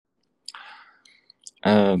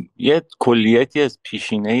یه کلیتی از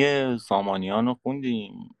پیشینه سامانیان رو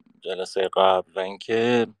خوندیم جلسه قبل و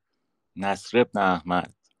اینکه نصر ابن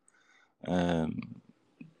احمد اه،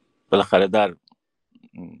 بالاخره در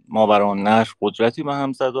ماوراءالنهر قدرتی به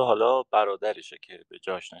هم زد و حالا برادرشه که به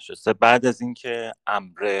جاش نشسته بعد از اینکه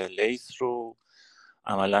عمرو لیث رو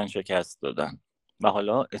عملا شکست دادن و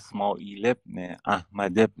حالا اسماعیل ابن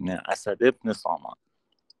احمد ابن اسد ابن سامان.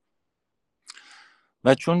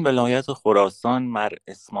 و چون ولایت خراسان مر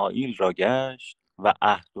اسماعیل را گشت و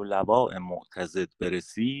عهد و لواء معتضد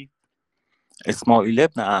برسید، اسماعیل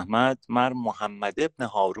ابن احمد مر محمد ابن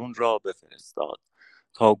هارون را بفرستاد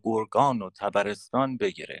تا گرگان و طبرستان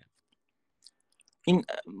بگیره. این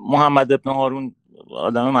محمد ابن هارون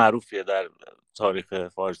آدم معروفیه در تاریخ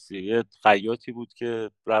فارسی، یه خیاطی بود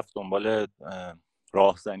که رفت دنبال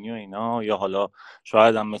راهزنی و اینا، یا حالا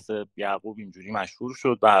شاید هم مثل یعقوب اینجوری مشهور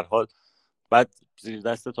شد. به هر حال بعد زیر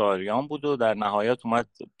دست طاهریان بود و در نهایت اومد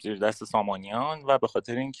زیر دست سامانیان و به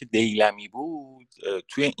خاطر اینکه دیلمی بود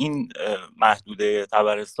توی این محدوده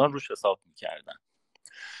طبرستان روش حساب میکردن.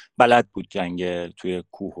 بلد بود جنگ توی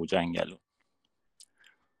کوه و جنگل.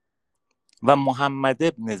 و محمد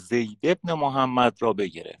ابن زید ابن محمد را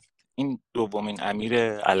بگرفت. این دومین امیر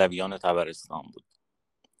علویان طبرستان بود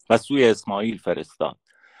و سوی اسماعیل فرستاد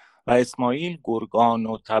و اسماعیل گرگان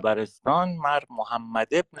و طبرستان مر محمد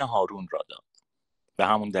ابن هارون را داد، به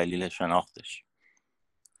همون دلیل شناختش.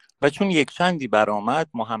 و چون یک چندی برآمد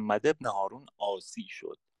محمد ابن هارون عاصی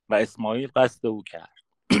شد و اسماعیل قصد او کرد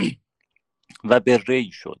و به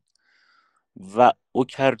ری شد و او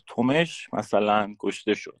کرتمش مثلا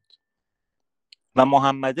کشته شد و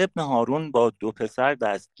محمد ابن هارون با دو پسر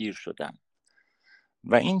دستگیر شدند.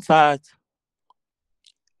 و این فتح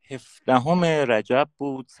 17 رجب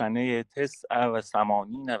بود سنه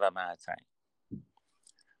 89 و 200.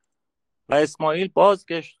 و اسماعیل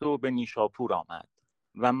بازگشت و به نیشاپور آمد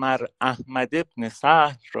و مر احمد ابن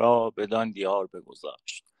سهل را بدان دیار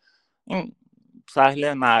بگذاشت. این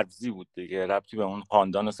سهل مرزی بود دیگه، ربطی به اون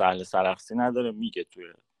خاندان سهل سرخسی نداره، میگه توی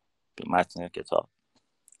متن کتاب.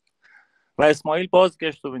 و اسماعیل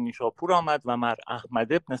بازگشت و به نیشاپور آمد و مر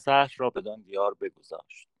احمد ابن سهل را بدان دیار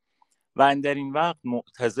بگذاشت. و اندر این وقت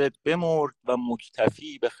معتضد بمرد و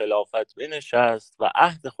مکتفی به خلافت بنشست و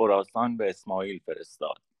عهد خراسان به اسماعیل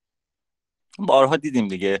فرستاد. بارها دیدیم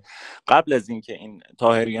دیگه، قبل از اینکه این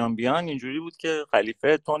طاهریان بیان اینجوری بود که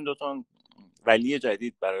خلیفه تند و تند ولی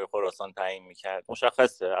جدید برای خراسان تعیین میکرد.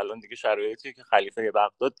 مشخصه الان دیگه شرایطی که خلیفه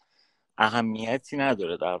بغداد اهمیتی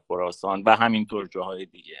نداره در خراسان و همینطور جاهای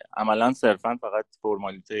دیگه، عملا صرفا فقط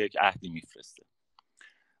فرمالیته یک عهدی میفرسته.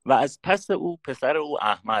 و از پس او پسر او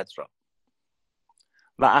احمد را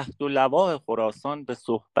و عهد و لواء خراسان به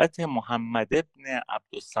صحبت محمد ابن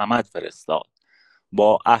عبدالصمد فرستاد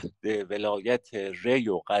با عهد ولایت ری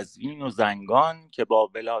و قزوین و زنگان که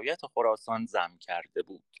با ولایت خراسان ضم کرده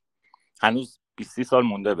بود. هنوز 20 سال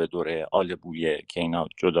مونده به دوره آل بویه که اینا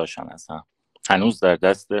جداشن اصلا، هنوز در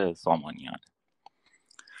دست سامانیان.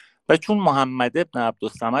 و چون محمد ابن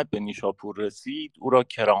عبدالصمد به نیشاپور رسید او را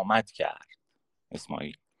کرامت کرد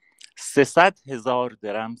اسماعیل، 300,000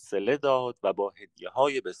 درم صله داد و با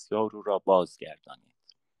هدیه‌های بسیار او را بازگردانید.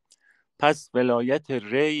 پس ولایت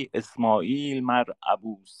ری اسماعیل مر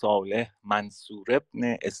ابو صالح منصور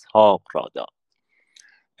ابن اسحاق را داد.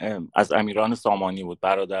 از امیران سامانی بود،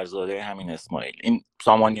 برادرزاده همین اسماعیل. این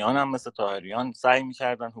سامانیان هم مثل طاهریان سعی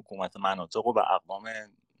می‌کردن حکومت مناطق رو به اقوام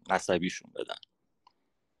نسبیشون بدن.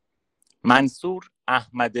 منصور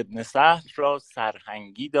احمد ابن سهل را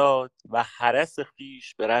سرهنگی داد و حرس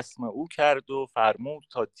خویش به رسم او کرد و فرمود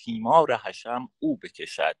تا تیمار حشم او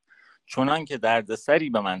بکشد، چنان که دردسری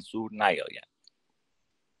به منصور نیاید.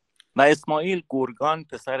 و اسماعیل گرگان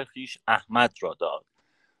پسر خویش احمد را داد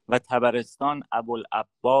و طبرستان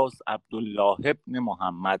ابوالعباس عبدالله ابن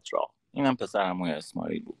محمد را، اینم پسر عموی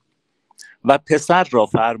اسماعیل بود. و پسر را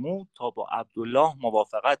فرمود تا با عبدالله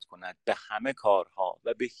موافقت کند به همه کارها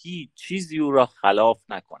و به هیچ چیزی او را خلاف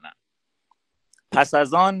نکند. پس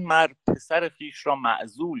از آن مر پسر خویش را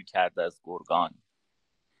معزول کرد از گرگان،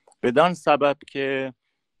 بدان سبب که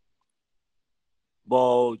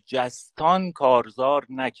با جستان کارزار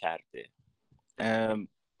نکرده.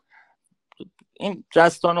 این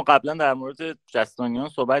جستان رو قبلا در مورد جستانیان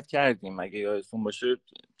صحبت کردیم اگه یادتون باشه.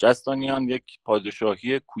 جستانیان یک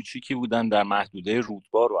پادشاهی کوچیکی بودن در محدوده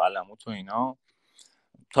رودبار و علموت و اینا.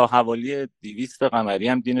 تا حوالی 200 قمری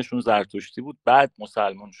هم دینشون زرتشتی بود، بعد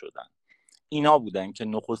مسلمان شدن. اینا بودن که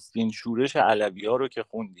نخستین شورش علوی‌ها رو که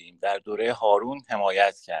خوندیم در دوره هارون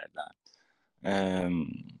حمایت کردن،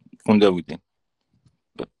 خونده بودیم.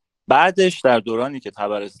 بعدش در دورانی که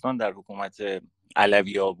طبرستان در حکومت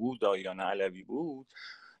علوی‌ها بود، داییان علوی بود،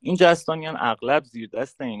 این جستانیان اغلب زیر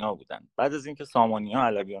دست اینا بودن. بعد از اینکه سامانیان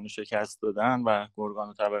علویان رو شکست دادن و گرگان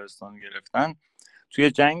و طبرستان رو گرفتن،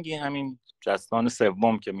 توی جنگی همین جستان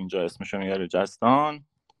سوم که اینجا اسمشو میاره جستان،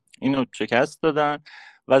 اینو شکست دادن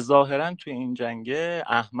و ظاهرا توی این جنگه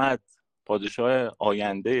احمد پادشاه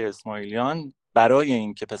آینده اسماعیلیان برای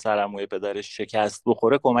اینکه پسرعموی پدرش شکست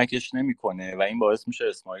بخوره کمکش نمیکنه و این باعث میشه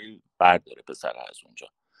اسماعیل برداره پسر از اونجا.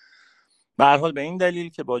 به هر حال به این دلیل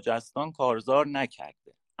که با جستان کارزار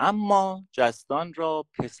نکرده، اما جستان را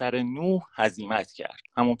پسر نوح هزیمت کرد.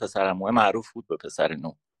 همون پسرعموی معروف بود به پسر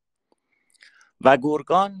نوح. و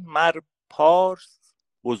گرگان مر پارس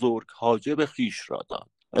بزرگ حاجب خیش را داد.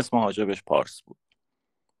 اسم حاجبش پارس بود.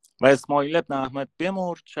 و اسماعیل ابن احمد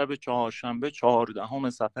بمرد شب چهارشنبه 14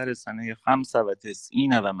 صفر سنه 95 و 200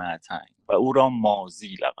 و او را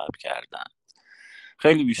ماضی لقب کردند.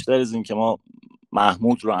 خیلی بیشتر از این که ما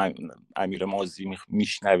محمود رو امیر ماضی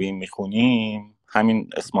میشنویم میخونیم، همین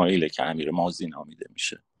اسماعیله که امیر ماضی نامیده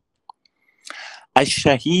میشه.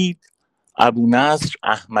 الشهید ابو نصر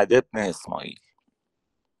احمد ابن اسماعیل.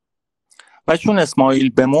 و چون اسماعیل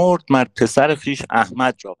بمرد، مر پسر خیش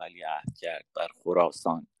احمد را ولیعهد کرد بر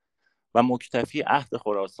خراسان و مکتفی عهد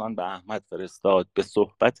خراسان به احمد فرستاد به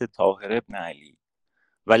صحبت طاهر ابن علی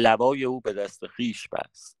و لوای او به دست خیش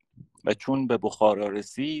بست. و چون به بخارا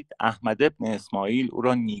رسید، احمد ابن اسماعیل او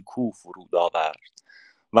را نیکو فرود آورد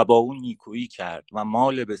و با او نیکویی کرد و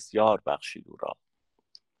مال بسیار بخشید او را.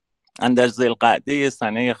 اندر ذوالقعده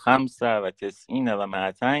سنه 95 و 200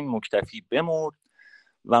 مکتفی بمرد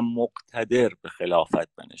و مقتدر به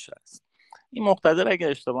خلافت بنشست. این مقتدر اگه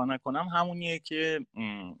اشتباه نکنم همونیه که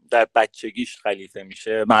در بچگیش خلیفه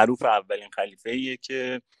میشه. معروف اولین خلیفه‌ایه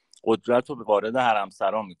که قدرت رو وارد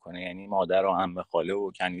حرمسرا میکنه، یعنی مادر و عمه خاله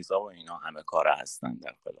و کنیزا و اینا همه کاره هستن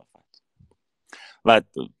در خلافت. و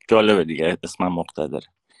جالبه دیگه اسم مقتدره.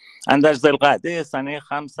 اندر ذوالقعده سنه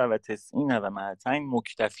 95 و 200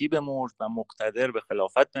 مکتفی بمرد و مقتدر به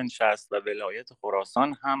خلافت بنشست و ولایت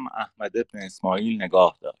خراسان هم احمد ابن اسماعیل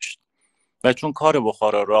نگاه داشت. و چون کار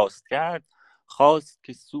بخارا راست کرد، خواست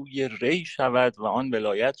که سوی ری شود و آن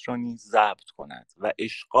ولایت را نیز ضبط کند و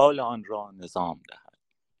اشغال آن را نظام دهد.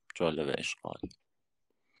 جالب اشغال.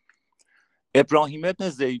 ابراهیم ابن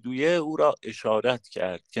زیدویه او را اشارت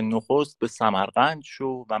کرد که نخست به سمرقند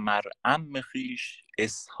شو و مر عم خویش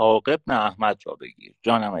اسحاق ابن احمد را بگیر.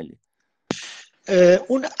 جانم علی.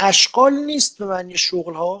 اون اشغال نیست به معنی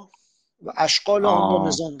شغل ها و اشغال آن را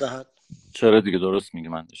نظام دهد. چرا دیگه، درست میگی،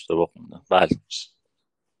 من اشتباه خوندم. بله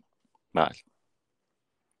بله.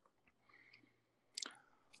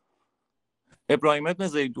 ابراهیم ابن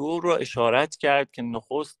زیدو را اشارت کرد که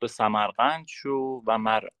نخست به سمرقند شو و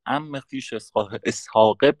مر عم خویش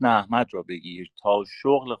اسحاق ابن احمد را بگیر تا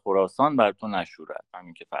شغل خراسان بر تو نشورد.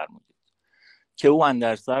 همین که فرمودید که او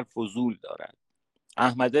اندر سر فضول دارد.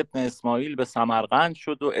 احمد ابن اسماعیل به سمرقند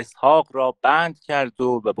شد و اسحاق را بند کرد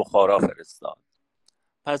و به بخارا فرستاد.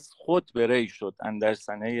 پس خود به ری شد اندر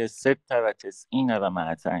سنه 96 و 200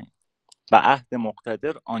 و عهد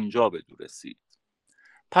مقتدر آنجا بدو رسید.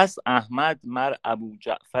 پس احمد مر ابو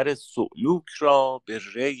جعفر صعلوک را به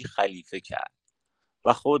ری خلیفه کرد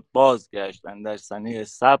و خود بازگشت اندر سنه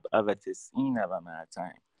 97 و 200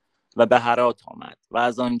 و به هرات آمد و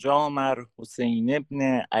از آنجا مر حسین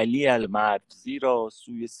ابن علی المروزی را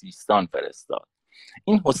سوی سیستان فرستاد.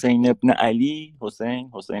 این حسین ابن علی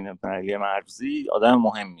حسین ابن علی المروزی آدم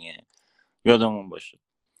مهمیه، یادمون باشه.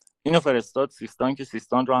 اینو فرستاد سیستان که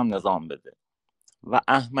سیستان رو هم نظام بده. و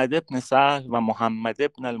احمد ابن سهل و محمد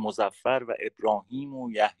ابن المظفر و ابراهیم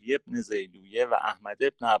و یحیی ابن زیدویه و احمد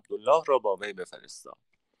ابن عبدالله را با وی بفرستاد.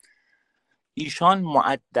 ایشان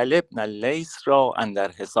معدل ابن لیث را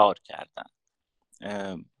اندر حصار کردند.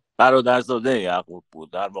 برادرزاده یعقوب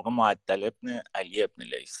بود، در واقع معدل ابن علی ابن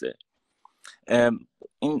لیثه.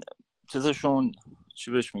 این چیزشون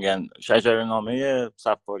چی بهش میگن، شجره‌نامه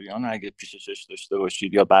صفاریان اگه پیشش داشته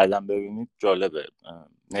باشید یا بعداً ببینید جالبه،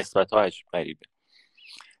 نسبت‌ها عجیب غریبه.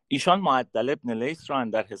 ایشان معدل ابن لیث را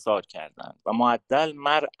اندر حصار کردند و معدل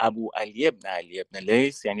مر ابو علی ابن علی ابن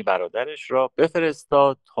لیث یعنی برادرش را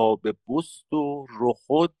بفرستاد تا به بست و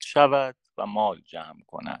رخود شود و مال جمع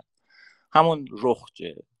کند، همون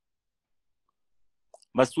رخجه،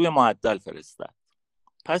 و سوی معدل فرستاد.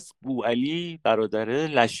 پس بو علی برادره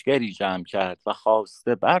لشکری جمع کرد و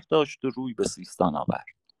خواسته برداشت و روی به سیستان آورد.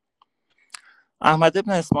 احمد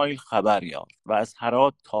ابن اسماعیل خبر یافت و از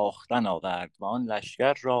هرات تاختن آورد و آن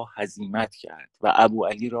لشکر را هزیمت کرد و ابو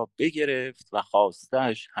علی را بگرفت و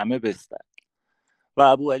خواسته‌اش همه بستد و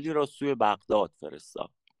ابو علی را سوی بغداد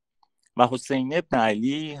فرستاد. و حسین ابن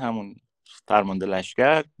علی همون فرمانده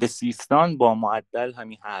لشکر به سیستان با معدل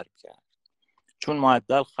همی حرب کرد. چون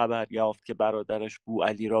معدل خبر یافت که برادرش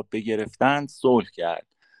بوعلی را بگرفتند صلح کرد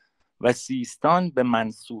و سیستان به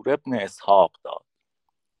منصور ابن اسحاق داد،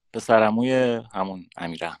 پسرعموی همون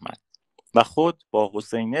امیر احمد، و خود با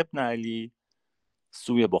حسین ابن علی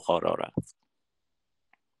سوی بخارا رفت.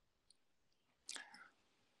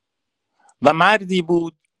 و مردی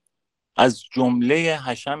بود از جمله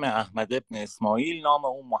حشم احمد ابن اسماعیل، نام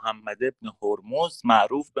او محمد ابن هرمز،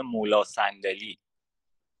 معروف به مولا صندلی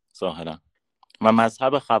ظاهرا، و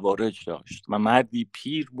مذهب خوارج داشت و مردی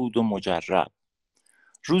پیر بود و مجرب.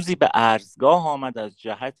 روزی به ارزگاه آمد از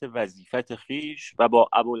جهت وظیفت خیش و با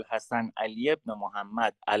ابوالحسن علی ابن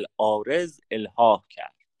محمد العارض الحاح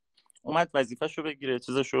کرد. اومد وظیفه‌شو بگیره،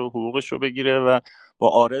 چیزشو، حقوقشو بگیره، و با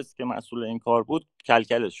عارض که مسئول این کار بود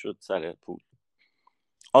کلکلش شد سر پول.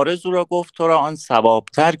 عارض او را گفت تو را آن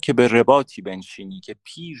ثوابتر که به رباطی بنشینی که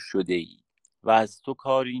پیر شده ای و از تو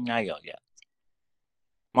کاری نیاید.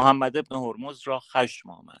 محمد ابن هرمز را خشم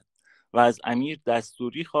آمد و از امیر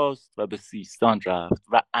دستوری خواست و به سیستان رفت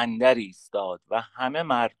و اندر ایستاد و همه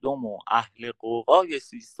مردم و اهل غوغای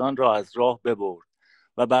سیستان را از راه ببرد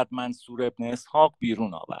و بر منصور ابن اسحاق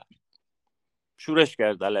بیرون آورد. شورش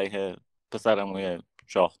کرد علیه پسرعموی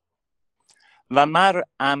شاه. و مر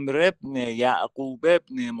عمرو ابن یعقوب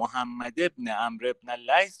ابن محمد ابن عمرو ابن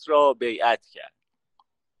لیث را بیعت کرد.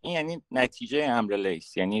 این یعنی نتیجه عمرو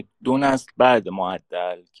لیث، یعنی 2 نسل بعد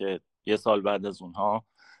معدل که 1 سال بعد از اونها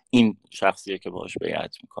این شخصیه که باهاش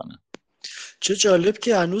بیعت میکنه. چه جالب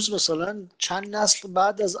که هنوز مثلا چند نسل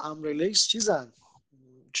بعد از عمرو لیث چیزن،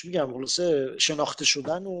 چی میگم، خلاصه شناخته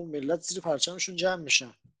شدن و ملت زیر پرچمشون جمع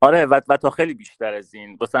میشن. آره و تا خیلی بیشتر از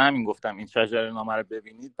این. واسه همین گفتم این شجره نامه رو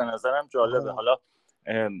ببینید، به نظرم جالبه. حالا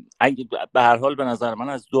اگه به هر حال به نظر من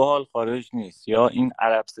از 2 حال خارج نیست، یا این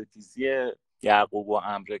عرب ستیزی یعقوب و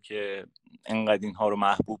عمرو که انقدر اینها رو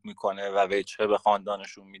محبوب میکنه و وجهه به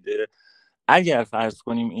خاندانشون میده، اگر فرض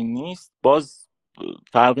کنیم این نیست، باز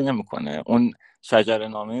فرقی نمیکنه. اون شجره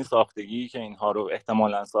نامه ساختگی که اینها رو،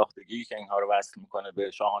 احتمالاً ساختگی که اینها رو وصل میکنه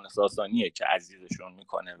به شاهان ساسانیه که عزیزشون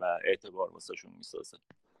میکنه و اعتبار واسهشون میسازه.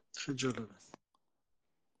 خیلی جالبه.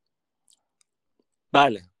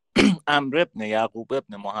 بله. عمرو ابن یعقوب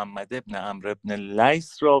ابن محمد ابن عمرو ابن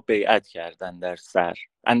لیث را بیعت کردند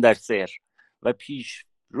اندر سر و پیش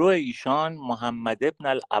رو ایشان محمد ابن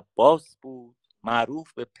العباس بود،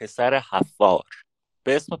 معروف به پسر حفار،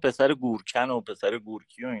 به اسم پسر گورکن و پسر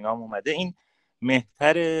گورکی و اینا اومده. این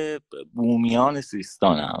مهتر بومیان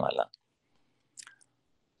سیستان عملا.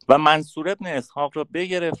 و منصور ابن اسحاق را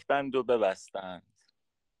بگرفتند و ببستند،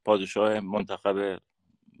 پادشاه منتخب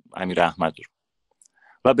امیر احمد رو،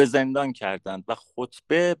 و به زندان کردند و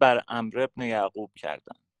خطبه بر عمرو ابن یعقوب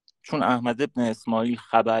کردند. چون احمد ابن اسماعیل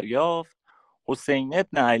خبر یافت، حسین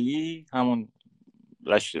ابن علی، همون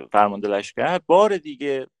فرمانده لشکر،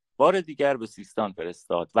 بار دیگر به سیستان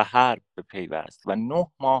فرستاد و حرب به پیوست و 9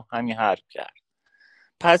 ماه همی حرب کرد.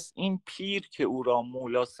 پس این پیر که او را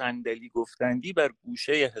مولا صندلی گفتندی بر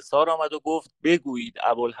گوشه حصار آمد و گفت بگویید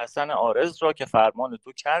ابوالحسن عارض را که فرمان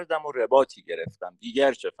تو کردم و رباطی گرفتم،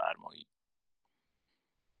 دیگر چه فرمایی؟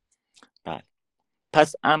 بله.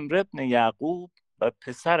 پس عمرو ابن یعقوب و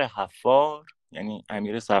پسر حفار، یعنی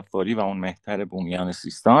امیر صفاری و اون مهتر بومیان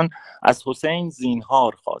سیستان، از حسین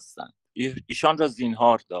زینهار خواستند. ایشان را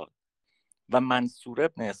زینهار داد و منصور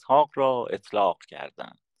ابن اسحاق را اطلاق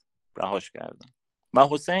کردند، رهاش کردند. و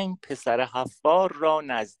حسین پسر حفار را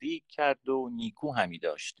نزدیک کرد و نیکو همی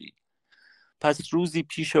داشتی. پس روزی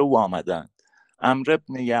پیش او آمدند. عمرو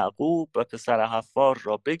ابن یعقوب و پسر حفار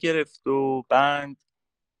را بگرفت و بند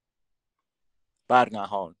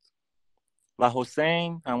برنهاد. و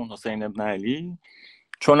حسین، همون حسین ابن علی،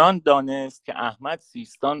 چنان دانست که احمد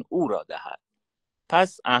سیستان او را دهد.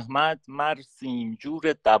 پس احمد مر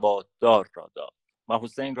سیمجور دواتدار را داد و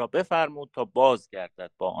حسین را بفرمود تا باز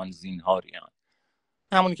گردد با آن زینهاریان،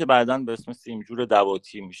 همونی که بعداً به اسم سیمجور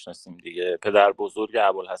دواتی میشناسیم دیگه، پدر بزرگ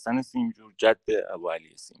ابوالحسن سیمجور، جد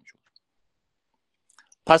ابوعلی سیمجور.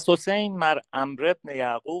 پس حسین مر عمرو ابن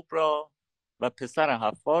یعقوب را و پسر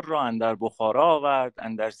حفار را اندر بخارا آورد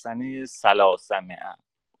اندر سنه 300.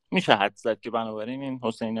 میشه حد زد که بنابراین این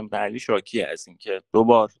حسین بن علی شاکی از این که 2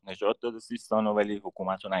 بار نجات داده سیستانو ولی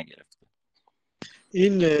حکومت رو نگرفته.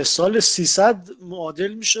 این سال 300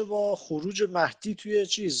 معادل میشه با خروج مهدی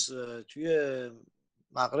توی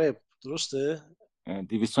مغرب، درسته؟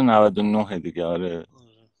 299 دیگه. آره.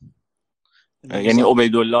 اینا یعنی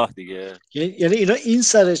عبیدالله دیگه. یعنی اینا این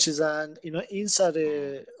سر چیزن، اینا این سر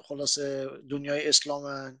خلاصه دنیای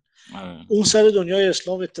اسلامن. اون سر دنیای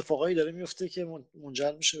اسلام اتفاقایی داره میفته که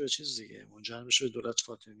منجر میشه به چیز دیگه، منجر میشه به دولت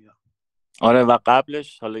فاطمیه. آره و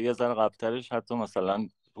قبلش، حالا یه ذره قبلترش، حتی مثلا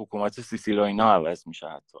حکومت سیسیل و اینا عوض میشه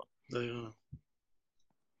حتی.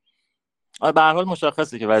 به هر حال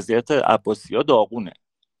مشخصه که وضعیت عباسی‌ها داغونه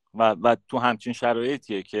و تو همچین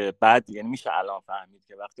شرایطیه که بعد یعنی میشه الان فهمید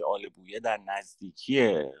که وقتی آل بویه در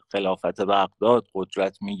نزدیکی خلافت بغداد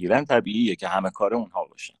قدرت میگیرن طبیعیه که همه کار اونها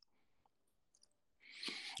باشه.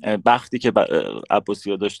 بختی که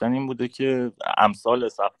عباسی‌ها داشتن این بوده که امثال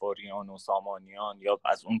صفاریان و سامانیان یا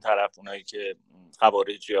از اون طرف اونایی که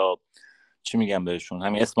خوارج یا چی میگم بهشون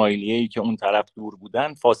همین اسماعیلیه‌ای که اون طرف دور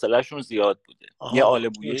بودن فاصله شون زیاد بوده. یه آل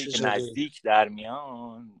بویه‌ای که نزدیک در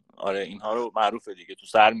میان، آره اینها رو معروفه دیگه، تو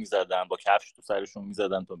سر میزدن، با کفش تو سرشون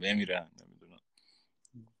میزدن تا بمیرن، نمیدونم.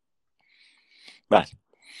 بله،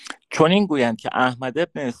 چون این گویند که احمد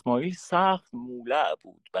ابن اسماعیل سخت مولع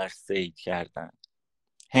بود بر صید کردن.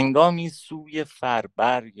 هنگامی سوی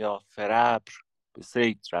فربر یا فربر به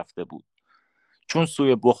صید رفته بود. چون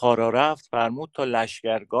سوی بخارا رفت فرمود تا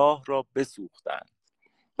لشکرگاه را بسوختند.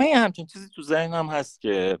 من یه همچین چیزی تو ذهنم هست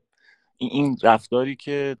که این رفتاری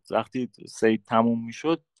که وقتی صید تموم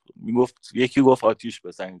میشد میگفت یکی گفت آتیش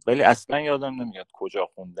بزنید، ولی اصلا یادم نمیاد کجا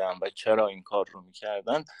خوندم و چرا این کار رو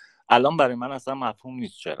میکردن. الان برای من اصلا مفهوم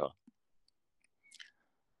نیست چرا.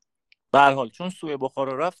 به هر حال چون سوی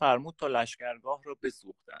بخارا رفت فرمود تا لشکرگاه را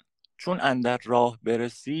بسوختند. چون اندر راه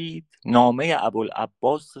برسید نامه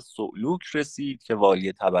ابوالعباس صعلوک رسید که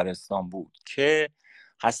والی طبرستان بود که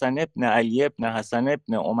حسن ابن علی ابن حسن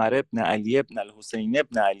ابن عمر ابن علی ابن الحسین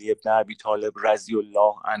ابن علی ابن ابی طالب رضی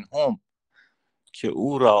الله عنهم که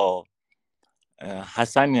او را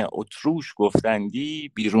حسن اتروش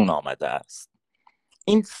گفتندی بیرون آمده است.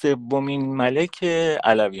 این سومین ملک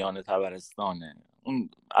علویان طبرستانه. اون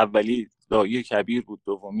اولی داعی کبیر بود،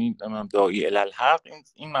 دومی داعی الالحق،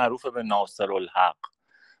 این معروفه به ناصر الحق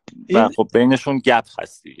و خب بینشون گپ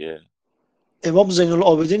هست دیگه. امام زین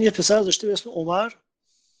العابدین یه پسر داشته به اسم عمر.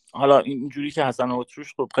 حالا اینجوری که حسن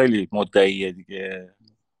اتروش خب خیلی مدعیه دیگه،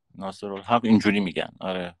 ناصر الحق اینجوری میگن.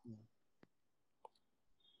 آره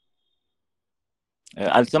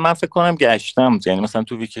البته من فکر کنم گشتم، یعنی مثلا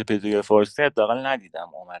تو ویکی‌پدیا فارسی حداقل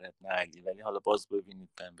ندیدم عمر ابن علی، ولی حالا باز ببینید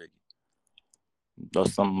بهم بگید.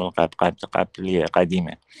 داستان قبلی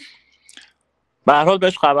قدیمه. به هر حال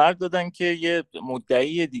بهش خبر دادن که یه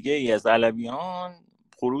مدعی دیگه ای از علویان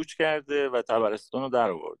خروج کرده و طبرستان رو در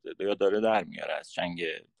آورده یا داره در میاره از جنگ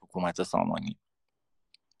حکومت سامانی.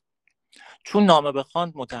 چون نامه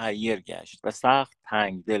بخواند متحیر گشت و سخت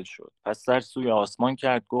تنگدل شد. پس سر سوی آسمان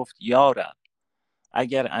کرد گفت یا رب،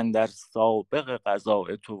 اگر اندر سابق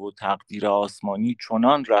قضاء تو و تقدیر آسمانی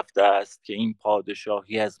چنان رفته است که این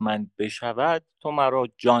پادشاهی از من بشود تو مرا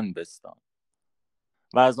جان بستان.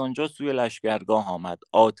 و از آنجا سوی لشکرگاه آمد.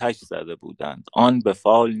 آتش زده بودند، آن به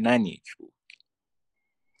فال ننیک بود.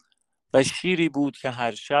 و شیری بود که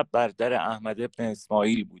هر شب بر در احمد ابن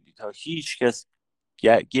اسماعیل بودی تا هیچ کس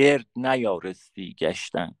گرد نیارستی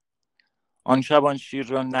گشتن. آن شب آن شیر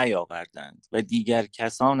را نیاوردند و دیگر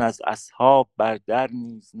کسان از اصحاب بر در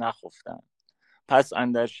نیز نخفتند. پس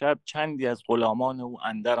اندر شب چندی از غلامان او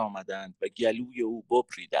اندر آمدند و گلوی او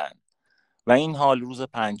ببریدند. و این حال روز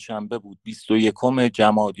پنجشنبه بود 21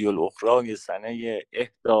 جمادی الاخری سنه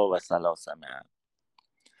 31.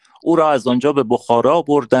 او را از آنجا به بخارا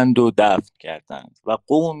بردند و دفن کردند و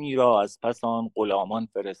قومی را از پس آن غلامان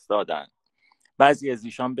فرستادند. بعضی از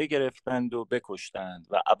ایشان بگرفتند و بکشتند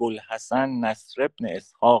و ابوالحسن نصر ابن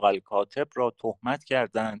اسحاق الکاتب را تهمت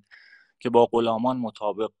کردند که با غلامان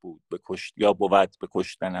مطابق بود یا بود به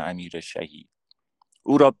کشتن امیر شهید.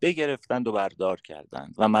 او را بگرفتند و بردار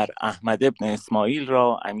کردند و مر احمد ابن اسماعیل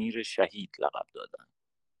را امیر شهید لقب دادند.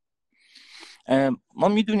 ما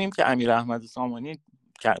میدونیم که امیر احمد سامانی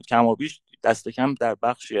کم و بیش دست کم در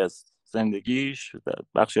بخشی از زندگیش،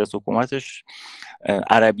 بخشی از حکومتش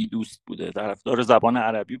عربی دوست بوده، طرفدار زبان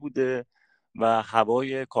عربی بوده و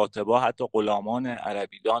هوای کاتبا حتی غلامان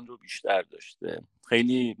عربیدان رو بیشتر داشته.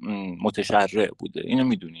 خیلی متشرع بوده، اینو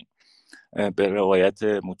میدونیم به روایت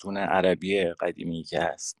متون عربی قدیمی که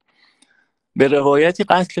هست. به روایتی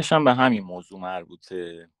قتلش هم به همین موضوع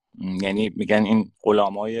مربوطه. یعنی میگن این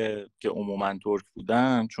غلامای که عموما ترک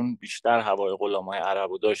بودن چون بیشتر هوای غلامای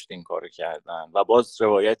عربو داشت این کارو کردن. و باز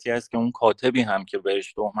روایتی هست که اون کاتبی هم که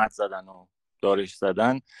بهش تهمت زدن و دارش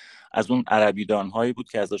زدن از اون عربیدانهایی بود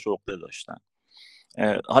که ازش عقده داشتن.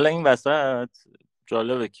 حالا این وسط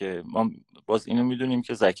جالبه که ما باز اینو میدونیم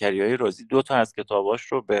که زکریای رازی 2 تا از کتاباش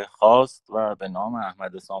رو به خواست و به نام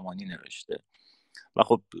احمد سامانی نوشته و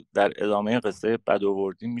خب در ادامه قصه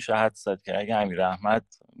بدآوردین میشه حدس زد که اگه امیر احمد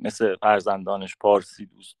مثل فرزندانش پارسی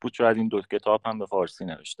دوست بود شاید این 2 کتاب هم به فارسی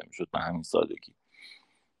نوشته میشد به همین سادگی.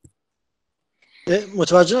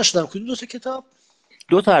 متوجه نشدم کدوم 2 تا کتاب؟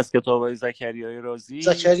 2 تا از کتاب‌های زکریای رازی.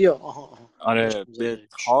 زکریا آره، به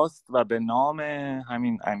خواست و به نام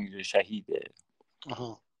همین امیر شهیده.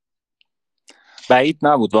 بعید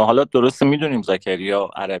نبود. و حالا درسته میدونیم زکریا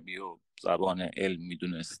عربی و زبان علم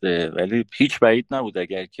میدونسته، ولی هیچ بعید نبود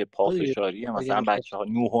اگر که پافشاری مثلا بچه ها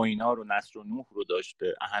نوح و اینا رو، نصر و نوح رو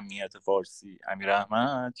داشته، اهمیت فارسی، امیر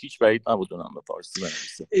احمد هیچ بعید نبود اونم به فارسی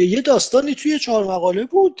بنویسه. یه داستانی توی 4 مقاله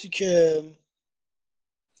بود که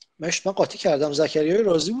من قاطی کردم، زکریای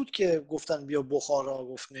رازی بود که گفتن بیا بخارا،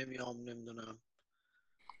 گفت نمیام، نمیدونم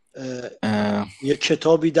یه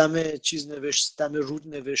کتابی دم چیز نوشت، دم رود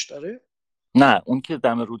نوشت داره. نه اون که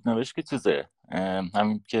دم رود نوشت که چیزه،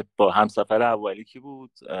 همین که با همسفر اولی کی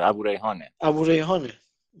بود، ابو ریحانه.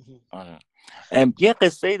 آره. یه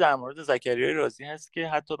قصه ای در مورد زکریای رازی هست که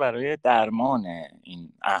حتی برای درمان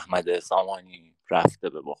این احمد سامانی رفته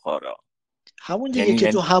به بخارا. همون دیگه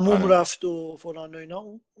که تو هموم رفت و فلان و اینا،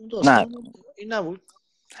 اون داستان نه. این نبود.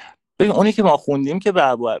 ببین اونی که ما خوندیم که به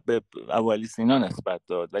ابو علی سینا نسبت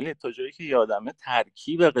داد، ولی تا جایی که یادمه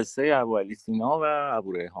ترکیب قصه ابو علی سینا و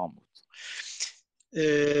ابو ریحان بود.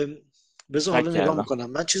 بذار حالا نگاه میکنم،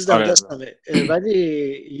 من چیز در دستمه. ولی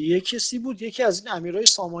یه کسی بود، یکی از این امیرای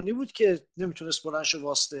سامانی بود که نمیتونست بلند شه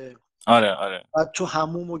واسطه. آره. بعد تو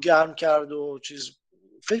همومو گرم کرد و چیز.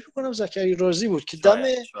 فکر میکنم زکریا رازی بود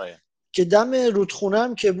که دم رودخونه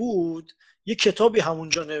هم که بود یه کتابی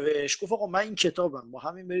همونجا نوشت، گفت آقا من این کتابم، با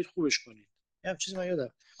همین برید خوبش کنید. یه هم چیزی من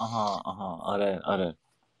یادم. آره.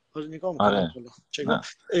 حالا نگاه میکنم. چگاه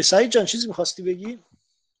سعید جان چیزی میخواستی بگی؟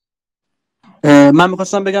 من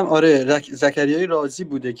میخواستم بگم آره زکریای رازی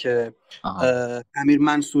بوده که امیر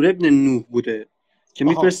منصور ابن نوح بوده که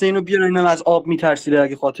میفرسته اینو بیارن، اینم از آب میترسیده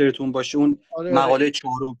اگه خاطرتون باشه، اون مقاله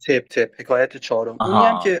 4 تپ حکایت 4. اونی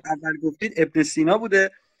هم که اول گفتید ابن سینا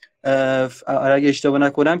بوده، اگه اشتباه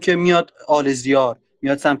نکنم، که میاد آل زیار،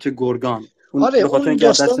 میاد سمت گرگان. آره اون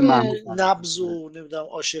داستان نبض و نمیدونم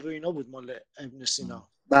عاشق و اینا بود مال ابن سینا.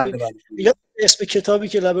 بله. یا اسم کتابی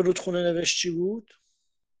که لب رودخونه نوشت چی بود؟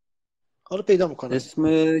 حالا پیدا میکنم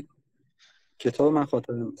اسم کتاب من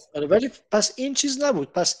خاطرم نیست. آره ولی پس این چیز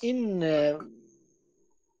نبود، پس این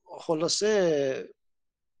خلاصه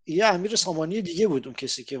یه امیر سامانی دیگه بود اون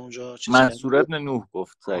کسی که اونجا چیز کرد. منصور ابن نوح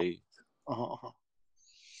گفت سعید. آها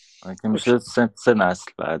که میشه 3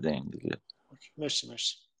 نسل بعد این دیگه. مرسی.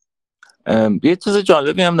 یه چیز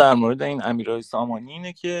جالبی هم در مورد این امیرای سامانی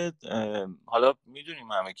اینه که حالا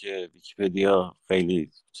میدونیم همه که ویکی‌پدیا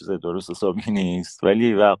خیلی چیز درست حسابی نیست،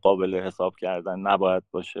 ولی و قابل حساب کردن نباید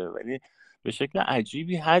باشه، ولی به شکل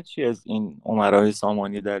عجیبی هرچی از این امرای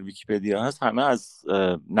سامانی در ویکی‌پدیا هست همه از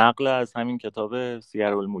نقل از همین کتاب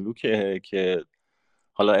سیرالملوکه که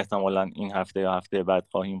حالا احتمالاً این هفته یا هفته بعد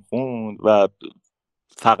خواهیم خوند و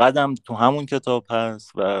فقط هم تو همون کتاب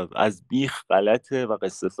هست و از بیخ غلطه و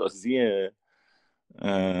قصه سازیه،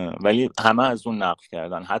 ولی همه از اون نقل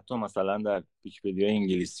کردن. حتی مثلا در ویکی‌پدیا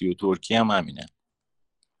انگلیسی و ترکی هم همینه.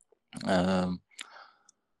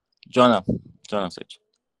 جانم سیچ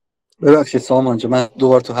ببخشید سامان جان، من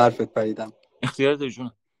دوبار تو حرفت پریدم. اختیار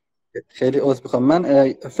جون. خیلی عذر میخوام.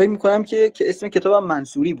 من فکر میکنم که اسم کتابم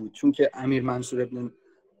منصوری بود، چون که امیر منصور ابن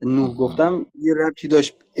نوح گفتم یه ربطی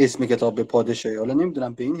داشت اسم کتاب به پادشاهی. حالا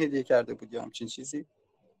نمیدونم به این هدیه کرده بود یا همچین چیزی.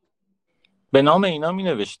 به نام اینا می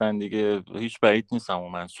نوشتن دیگه، هیچ بعید نیست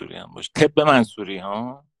همون منصوری هم باشه. طب منصوری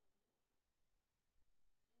ها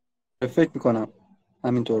فکر میکنم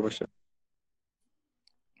همینطور باشه.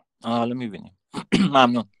 حالا میبینیم.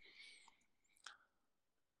 ممنون.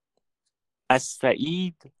 از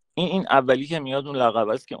سعید این اولی که میاد اون لقب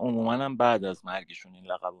است که عموما هم بعد از مرگشون این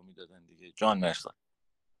لقب رو میدادن دیگه. جان مرسا.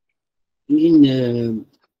 این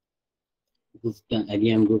گفتن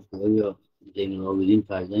علی هم گفت آیا زین العابدین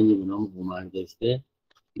فرزندی به نام عمر داشته؟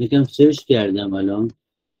 یکم سرچ کردم الان.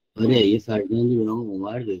 آره یه فرزندی به نام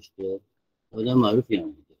عمر داشته، آدم معروفی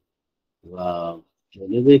هم بوده. و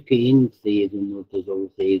جالبه که این سید مرتضی و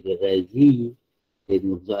سید غزی، سید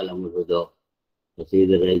مرتضی علم الهدا و سید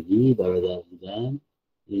غزی برادر بودن،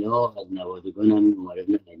 اینا از نوادگان همین عمر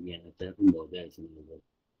بن علی از طرف مادرشون بودن.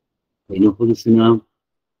 اینا خودشون هم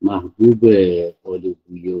محبوب آل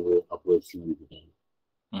بویه و افراسیان بودن.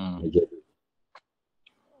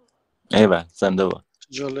 ایوه زنده با.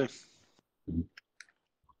 جالب.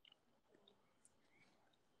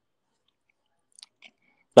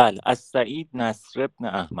 بله. از سعید نصر ابن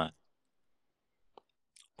احمد.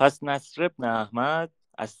 پس نصر ابن احمد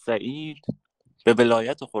از سعید به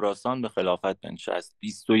ولایت خراسان به خلافت بنشست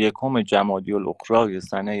 21 جمادی الاخری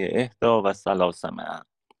سنه 31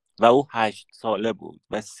 و او 8 ساله بود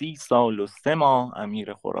و 30 سال و 3 ماه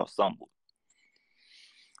امیر خراسان بود.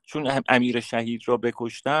 چون امیر شهید را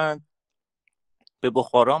بکشتند به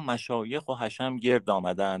بخارا مشایخ و حشم گرد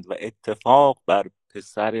آمدند و اتفاق بر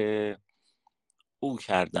پسر او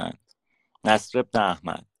کردند، نصر ابن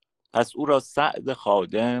احمد. پس او را سعد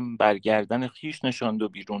خادم بر گردن خویش نشاند و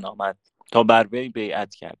بیرون آمد تا بر وی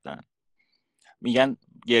بیعت کردند. میگن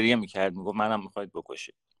گریه میکرد، میگفت منم میخواید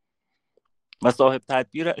بکشید. و صاحب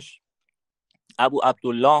تدبیرش ابو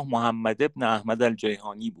عبدالله محمد ابن احمد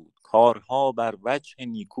الجیهانی بود. کارها بر وجه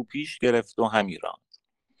نیکو پیش گرفت و همی راند.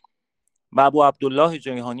 و ابو عبدالله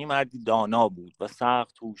جیهانی مردی دانا بود و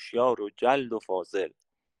سخت هوشیار و جلد و فاضل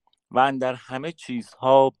و اندر همه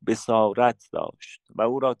چیزها بصارت داشت و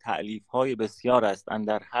او را تألیف‌های بسیار است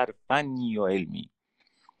اندر هر فنی و علمی.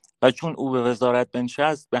 و چون او به وزارت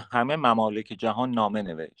بنشست به همه ممالک جهان نامه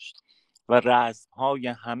نوشت و رسم‌های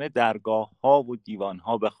همه درگاه‌ها و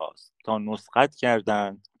دیوان‌ها بخواست تا نسخت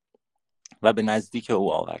کردند و به نزدیک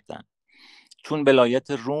او آوردند. چون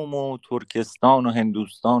ولایت روم و ترکستان و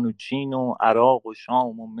هندوستان و چین و عراق و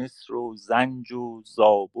شام و مصر و زنج و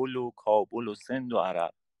زابل و کابل و سند و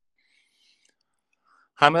عرب،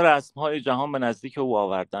 همه رسم‌های جهان به نزدیک او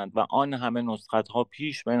آوردند و آن همه نسخت‌ها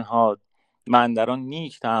پیش بنهاد و اندر آن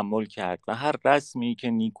نیک تأمل کرد و هر رسمی که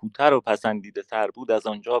نیکوتر و پسندیده تر بود از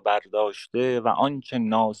آنجا برداشته و آنچه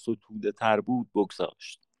ناستوده تر بود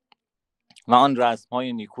بگذاشت و آن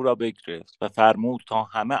رسم‌های نیکو را بگرفت و فرمود تا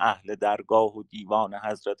همه اهل درگاه و دیوان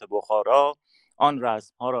حضرت بخارا آن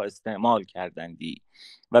رسم‌ها را استعمال کردندی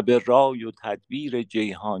و به رای و تدبیر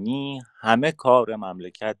جیهانی همه کار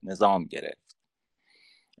مملکت نظام گرفت.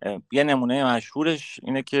 یه نمونه مشهورش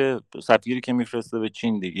اینه که سفیری که میفرسته به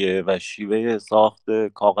چین دیگه و شیوه ساخت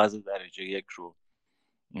کاغذ درجه 1 رو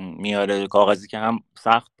میاره، کاغذی که هم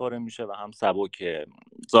سخت پاره میشه و هم سبک،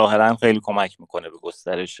 ظاهرا خیلی کمک میکنه به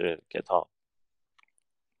گسترش کتاب.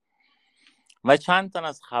 و چند تن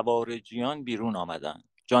از خوارجیان بیرون آمدن.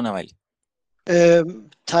 جانم علی.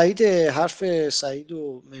 تایید حرف سعید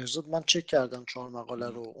و مهرزاد، من چک کردم 4 مقاله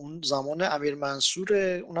رو. اون زمان امیر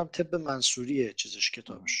منصوره، اونم طب منصوریه چیزش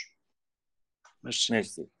کتابش.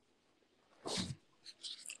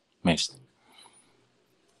 مرسی.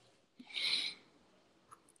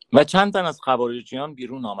 و چند تن از خوارجیان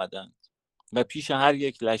بیرون آمدند و پیش هر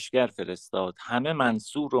یک لشکر فرستاد. همه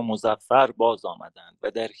منصور و مظفر باز آمدند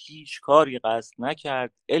و در هیچ کاری قصد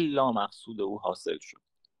نکرد الا مقصود او حاصل شد.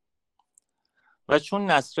 و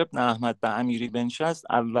چون نصر ابن احمد به امیری بنشست،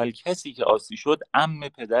 اول کسی که عاصی شد عم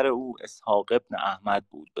پدر او اسحاق ابن احمد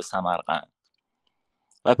بود به سمرقند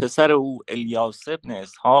و پسر او الیاس ابن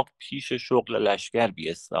اسحاق پیش شغل لشکر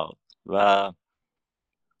بیستاد و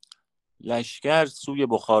لشکر سوی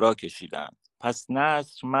بخارا کشیدند. پس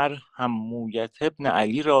نصر مر حمویت ابن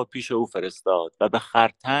علی را پیش او فرستاد و به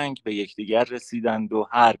خرتنگ به یکدیگر رسیدند و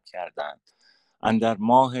حرب کردند اندر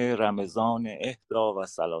ماه رمضان 31.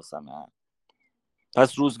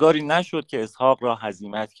 پس روزگاری نشد که اسحاق را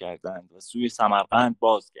هزیمت کردند و سوی سمرقند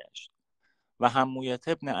بازگشت و حمویت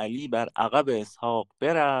ابن علی بر عقب اسحاق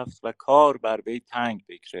برفت و کار بر وی تنگ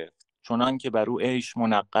بگرفت، چنان که بر او عیش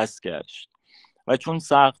منغص گشت. و چون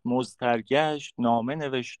سخت مضطر گشت نامه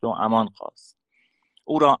نوشت و امان خواست.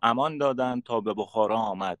 او را امان دادند تا به بخارا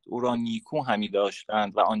آمد. او را نیکو همی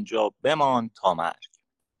داشتند و آنجا بماند تا مرگ.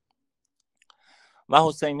 و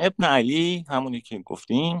حسین ابن علی، همونی که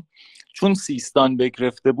گفتیم، چون سیستان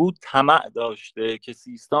بگرفته بود طمع داشته که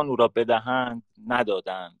سیستان او را بدهند،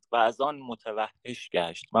 ندادند و از آن متوحش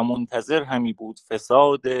گشت و منتظر همی بود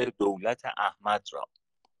فساد دولت احمد را،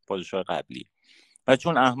 پادشاه قبلی. و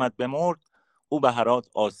چون احمد بمرد او به هرات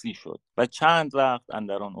عاصی شد و چند وقت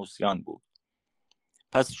اندر آن عصیان بود.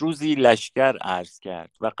 پس روزی لشکر عرض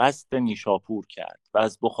کرد و قصد نیشاپور کرد و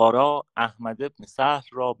از بخارا احمد ابن سهل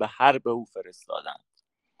را به حرب او فرستادند.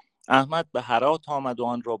 احمد به هرات آمد و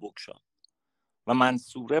آن را بگشاد و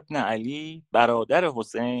منصور ابن علی برادر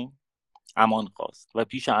حسین امان خواست و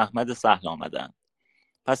پیش احمد سهل آمدند.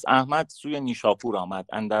 پس احمد سوی نیشاپور آمد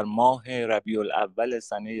اندر ماه ربیع الاول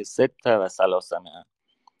سنه 36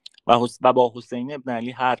 و با حسین ابن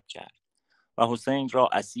علی حرب کرد و حسین را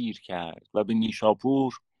اسیر کرد و به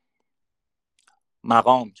نیشاپور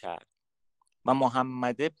مقام کرد. و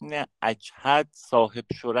محمد ابن اجهد صاحب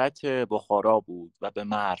شرط بخارا بود و به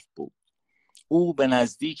مرو بود. او به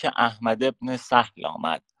نزدیک احمد ابن سهل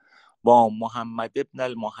آمد با محمد ابن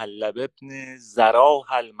المحلب ابن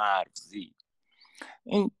زراح المروزی.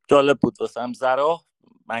 این جالب بود واسم. زراح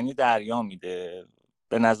معنی دریا میده.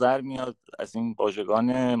 به نظر میاد از این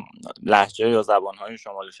واژگان لهجه یا زبانهای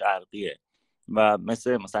شمال شرقیه و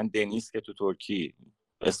مثلا دنیس که تو ترکی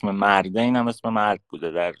اسم مرده، این هم اسم مرد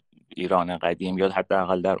بوده در ایران قدیم یا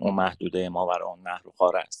حداقل در اون محدوده ماوراءالنهر و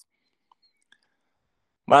خارا است.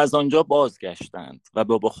 و از آنجا بازگشتند و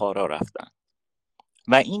به بخارا رفتند.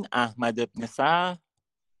 و این احمد ابن سهل،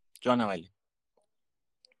 جانم علی.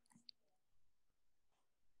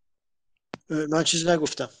 من چیزی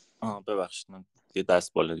نگفتم. ببخشید من یه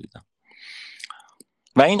دست بالا دیدم.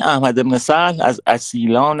 و این احمد بن سهل از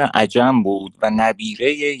اصیلان عجم بود و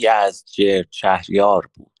نبیره یزدجرد شهریار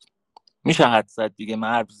بود. میشه حد زد دیگه،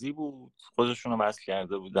 مرزی بود، خودشونو وصل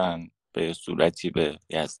کرده بودن به صورتی به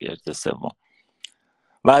یزدگرد سوم.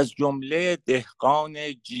 و از جمله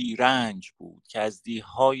دهقان جیرنج بود که از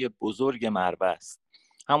دیههای بزرگ مرو است.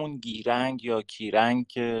 همون گیرنگ یا کیرنگ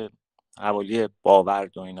که حوالی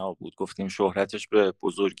باورد و اینا بود، گفتیم شهرتش به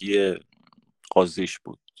بزرگی قاضیش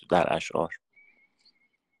بود در اشعار.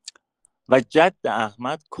 و جد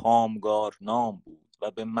احمد کامگار نام بود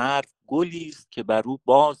و به مرو گلی است که بر او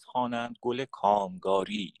باز خوانند گل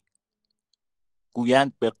کامگاری،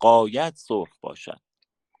 گویند به غایت سرخ باشد.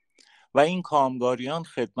 و این کامگاریان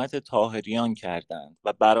خدمت طاهریان کردند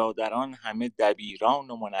و برادران همه دبیران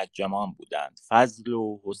و منجمان بودند، فضل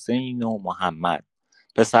و حسین و محمد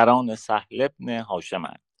پسران سهل ابن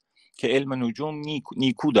هاشمند که علم نجوم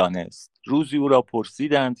نیکو دانست. روزی او را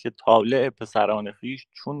پرسیدند که طالع پسران خویش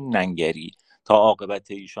چون ننگری تا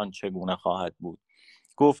عاقبت ایشان چگونه خواهد بود.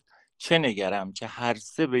 گفت چه نگرم که هر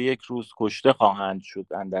سه به یک روز کشته خواهند شد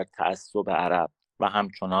اندر تعصب عرب. و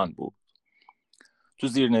همچنان بود. تو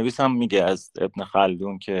زیرنویس هم میگه از ابن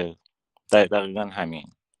خلدون که دقیقا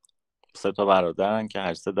همین 3 برادرن که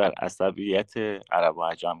هر سه در عصبیت عرب و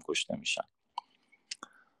عجم کشته میشن.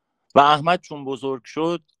 و احمد چون بزرگ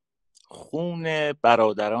شد خون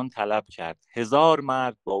برادران طلب کرد، 1000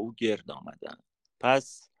 مرد با او گرد آمدند.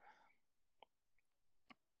 پس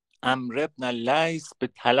عمرو بن اللیث به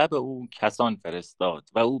طلب او کسان فرستاد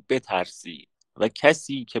و او بترسید و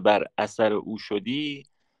کسی که بر اثر او شدی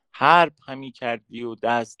حرب همی کردی و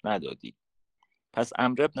دست ندادی. پس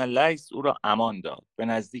عمرو بن اللیث او را امان داد، به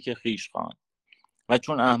نزدیک خویش خواند. و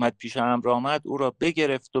چون احمد پیش عمرو آمد او را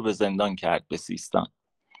بگرفت و به زندان کرد به سیستان.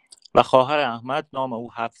 و خواهر احمد نام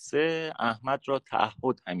او حفصه، احمد را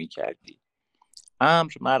تعهد همی کردی.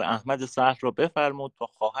 عمرو مر احمد سهل را بفرمود تا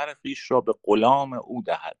خواهر خویش را به غلام او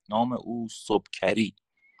دهد، نام او سبکری،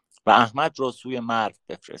 و احمد را سوی مرو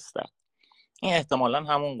بفرستد. این احتمالاً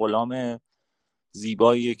همون غلام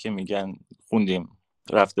زیباییه که میگن خوندیم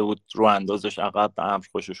رفته بود رو اندازش عقب، به عمرو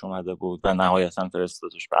خوشش اومده بود و نهایتاً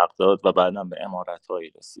فرستادش بغداد و بعداً به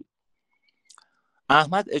امارت‌هایی رسید.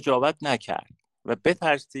 احمد اجابت نکرد و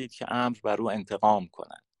بترسید که عمرو بر او انتقام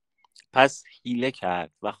کند. پس حیله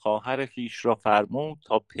کرد و خواهر خویش را فرمود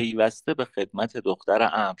تا پیوسته به خدمت دختر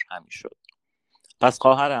عمرو همی شد. پس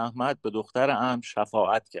خواهر احمد به دختر عمرو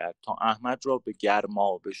شفاعت کرد تا احمد را به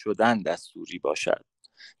گرمابه شدن دستوری باشد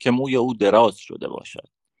که موی او دراز شده باشد.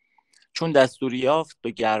 چون دستوری یافت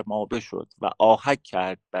به گرمابه شد و آهک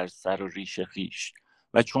کرد بر سر و ریش خویش.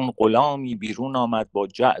 و چون غلامی بیرون آمد با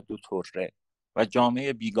جعد و طره و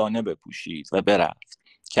جامه بیگانه بپوشید و برفت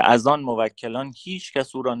که از آن موکلان هیچ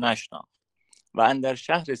کس او را نشناخت و اندر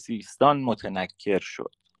شهر سیستان متنکر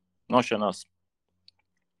شد، ناشناس.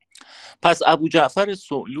 پس ابو جعفر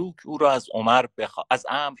صعلوک او را از عمرو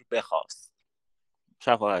بخواست،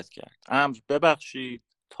 شفاعت کرد. عمرو ببخشید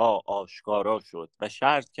تا آشکارا شد و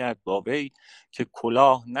شرط کرد با وی که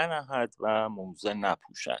کلاه ننهد و موزه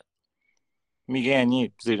نپوشد. میگه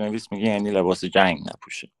یعنی زیرنویس میگه یعنی لباس جنگ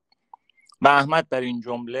نپوشه. و احمد در این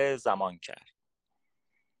جمله زمان کرد.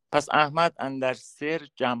 پس احمد اندر سر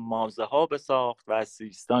جمازه ها بساخت و از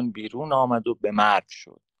سیستان بیرون آمد و به مرو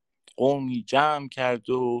شد. قومی جمع کرد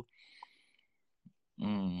و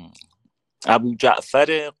ابو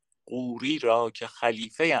جعفر قوری را که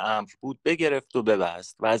خلیفه عمرو بود بگرفت و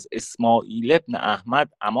ببست و از اسماعیل ابن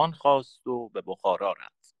احمد امان خواست و به بخارا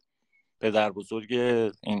رفت، پدر بزرگ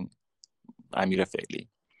این امیر فعلی.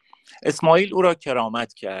 اسماعیل او را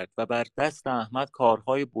کرامت کرد و بر دست احمد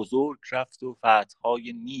کارهای بزرگ رفت و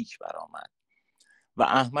فتحهای نیک برآمد. و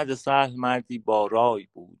احمد سهل مردی با رای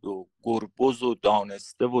بود و گربز و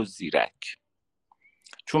دانسته و زیرک.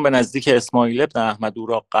 چون به نزدیک اسماعیل ابن احمد او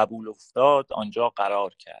را قبول افتاد آنجا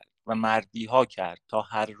قرار کرد و مردی ها کرد تا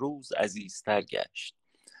هر روز عزیزتر گشت.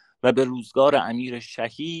 و به روزگار امیر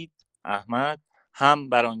شهید احمد هم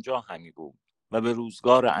بر آنجا همی بود و به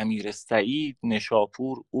روزگار امیر سعید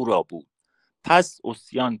نشاپور او را بود. پس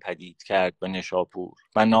عصیان پدید کرد به نشاپور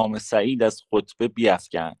و نام سعید از خطبه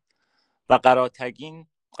بیفکند و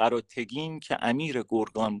قراتگین که امیر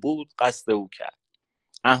گرگان بود قصد او کرد.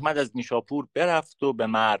 احمد از نیشاپور برفت و به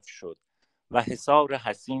مرو شد و حصار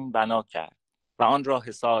حصین بنا کرد و آن را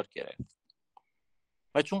حصار گرفت.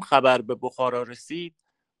 و چون خبر به بخارا رسید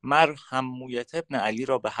مرو حمویت ابن علی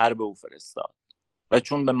را به حرب او فرستاد. و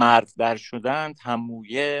چون به مرو در شدند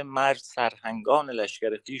حمویه مرو سرهنگان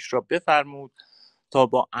لشکر خویش را بفرمود تا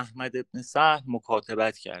با احمد ابن سهل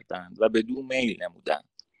مکاتبت کردند و بدو میل نمودند.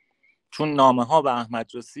 چون نامه ها به احمد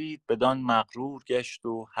رسید بدان مغرور گشت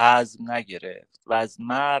و حزم نگرفت و از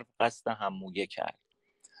مرو قصد همویه کرد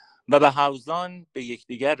و به حوزان به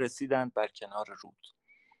یکدیگر رسیدند بر کنار رود.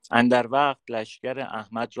 اندر وقت لشکر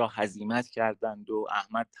احمد را هزیمت کردند و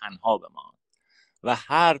احمد تنها بماند و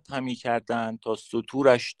حرب همی کردند تا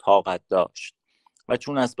ستورش طاقت داشت و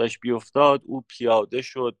چون اسبش بیفتاد او پیاده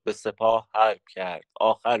شد به سپاه حرب کرد.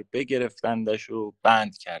 آخر بگرفتندش و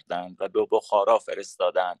بند کردند و به بخارا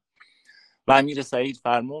فرستادند و امیر سعید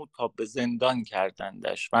فرمود تا به زندان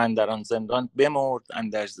کردندش و اندر آن زندان بمرد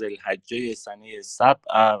اندر ذوالحجه سنه 7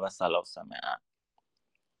 و 300.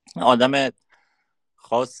 آدم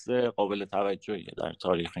خاص قابل توجهیه در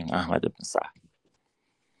تاریخ این احمد بن سهل.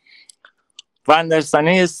 و اندر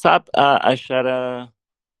سنه 17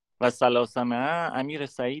 و 300 امیر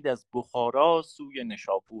سعید از بخارا سوی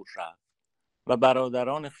نشاپور رفت و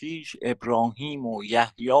برادران خویش ابراهیم و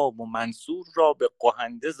یحیی و منصور را به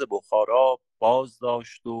قهندز بخارا باز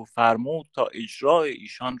داشت و فرمود تا اجرای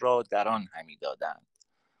ایشان را در آن همی دادند.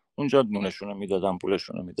 اونجا نونشون رو میدادن،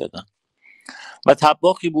 پولشون رو میدادن. و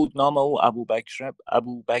طباخی بود نام او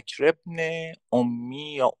ابوبکر ابن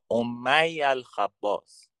امی یا امی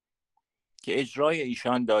الخباس که اجرای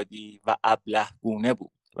ایشان دادی و ابله گونه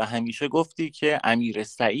بود و همیشه گفتی که امیر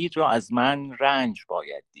سعید را از من رنج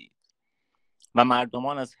باید دید و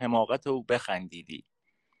مردمان از حماقت او بخندیدی.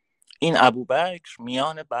 این ابوبکر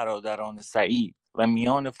میان برادران سعید و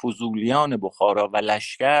میان فضولیان بخارا و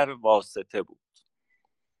لشکر واسطه بود.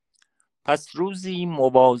 پس روزی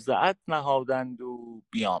مواضعت نهادند و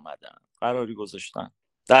بیامدند، قراری گذاشتند.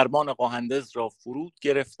 دربان قهندز را فرود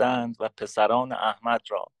گرفتند و پسران احمد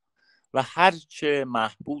را و هرچه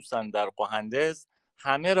محبوسند در قهندز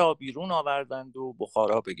همه را بیرون آوردند و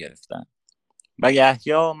بخارا بگرفتند. و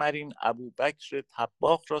یحیی مرین ابوبکر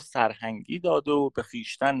طباخ را سرهنگی داد و به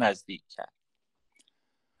خویشتن نزدیک کرد.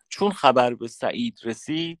 چون خبر به سعید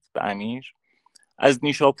رسید به امیر، از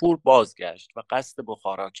نیشاپور بازگشت و قصد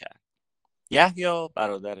بخارا کرد. یحیی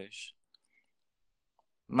برادرش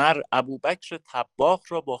مر ابوبکر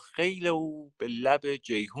طباخ را با خیل او به لب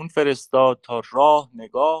جیحون فرستاد تا راه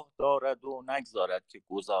نگاه دارد و نگذارد که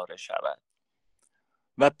گذاره شود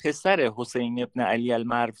و پسر حسین ابن علی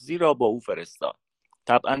المروزی را با او فرستاد.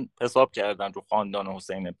 طبعا حساب کردن رو خاندان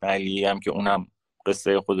حسین ابن علی هم که اونم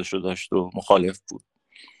قصه خودش رو داشت و مخالف بود.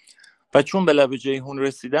 و چون به لب جیحون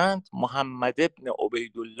رسیدند محمد ابن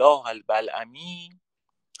عبیدالله البلعمی،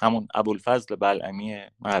 همون ابوالفضل بلعمی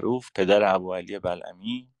معروف پدر ابوعلی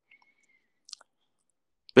بلعمی،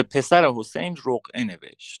 به پسر حسین رقعه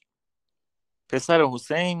نوشت. پسر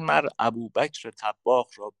حسین مر ابوبکر طباخ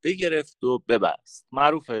را بگرفت و ببست.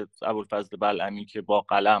 معروف ابوالفضل بلعمی که با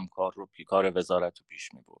قلم کار وزارت رو پیش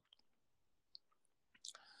می برد.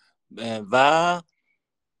 و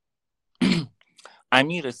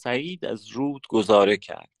امیر سعید از رود گذاره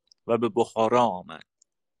کرد و به بخارا آمد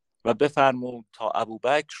و بفرمود تا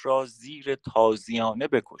ابوبکر را زیر تازیانه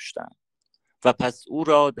بکشتند و پس او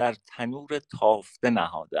را در تنور تافته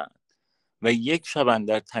نهادند و 1 شب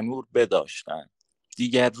اندر تنور بداشتند.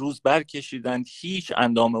 دیگر روز برکشیدند، هیچ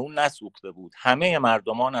اندام او نسوخته بود. همه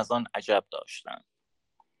مردمان از آن عجب داشتند.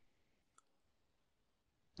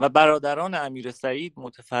 و برادران امیر سعید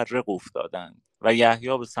متفرق افتادند و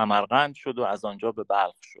یحیی به سمرقند شد و از آنجا به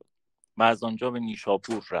بلخ شد و از آنجا به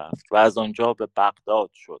نیشاپور رفت و از آنجا به بغداد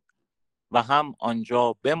شد و هم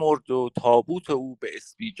آنجا بمرد و تابوت او به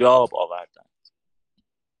اسپیجاب آوردند.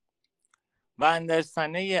 و اندر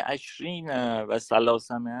سنه 20 و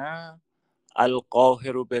 300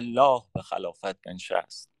 القاهر بالله به خلافت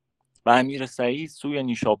بنشست و امیر سعید سوی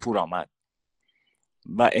نیشاپور آمد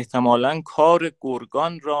و احتمالاً کار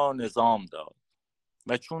گرگان را نظام داد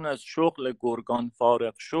و چون از شغل گرگان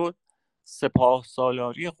فارغ شد سپاه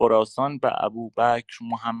سالاری خراسان به ابوبکر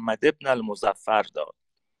محمد ابن المظفر داد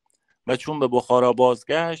و چون به بخارا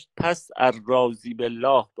بازگشت پس الراضی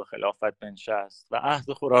بالله به خلافت بنشست و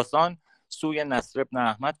عهد خراسان سوی نصر ابن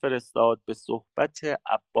احمد فرستاد به صحبت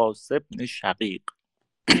عباس ابن شقیق.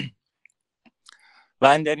 و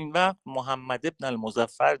اندر این وقت محمد ابن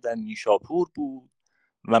المظفر در نیشاپور بود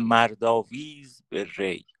و مرداویز به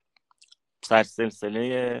ری،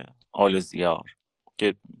 سرسلسله آل زیار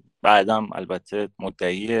که بعدم البته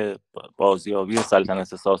مدعی بازیابی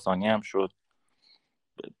سلطنت ساسانی هم شد.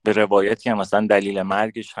 به روایتی هم مثلا دلیل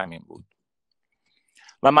مرگش همین بود.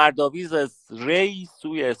 و مرداویز از ری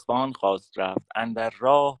سوی اصفهان خواست رفت. اندر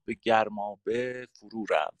راه به گرمابه فرو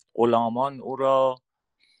رفت. غلامان او را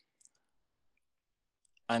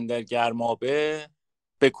اندر گرمابه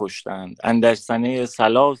بکشتند اندر سنه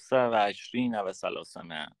 23 و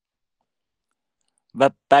 300 و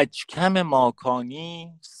بجکم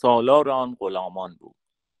ماکانی سالار آن غلامان بود.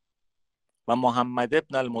 و محمد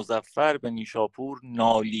ابن المظفر به نیشاپور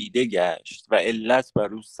نالیده گشت و علت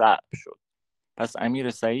بر او صعب شد. پس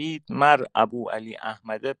امیر سعید مر ابو علی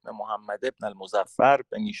احمد ابن محمد ابن المظفر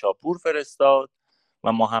به نیشاپور فرستاد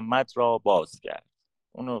و محمد را باز کرد.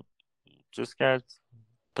 اونو چیز کرد،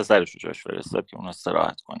 پسرش رو جاش فرستاد که اونو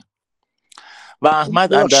استراحت کنه. و احمد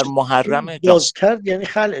در محرم باز کرد یعنی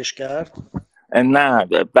خلعش کرد؟ نه،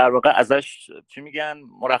 در واقع ازش چی میگن،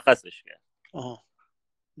 مرخصش کرد.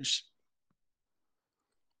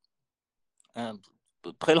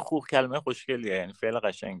 خیلی خوب، کلمه خوشگلیه، یعنی فعل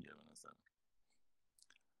قشنگیه.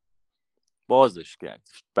 بازش کرد،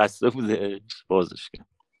 بسته بودش، بازش کرد.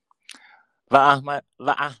 و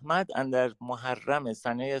احمد اندر محرم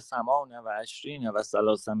سنه 28 و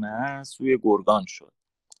 300 سوی گرگان شد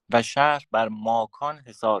و شهر بر ماکان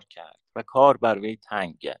حصار کرد و کار بر وی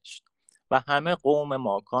تنگ گشت و همه قوم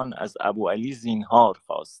ماکان از ابو علی زینهار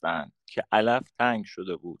خواستند که علف تنگ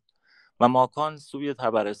شده بود و ماکان سوی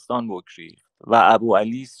طبرستان بگریخت و ابو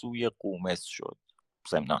علی سوی قومس شد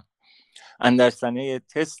سمنان اندر سنه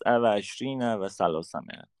 29 و 300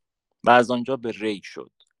 و از آنجا به ری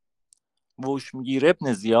شد. وشمگیر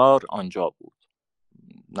ابن زیار آنجا بود،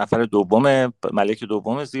 نفر دوم، ملک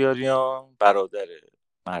دوم زیاریان، برادر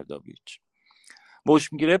مرداویچ.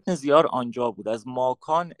 وشمگیر ابن زیار آنجا بود، از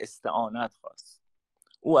ماکان استعانت خواست.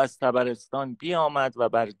 او از طبرستان بیامد و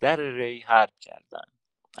بر در ری حرب کردند.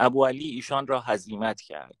 ابو علی ایشان را هزیمت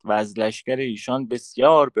کرد و از لشکر ایشان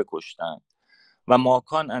بسیار بکشتند و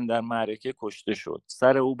ماکان اندر معرکه کشته شد.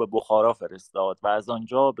 سر او به بخارا فرستاد و از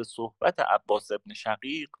آنجا به صحبت عباس ابن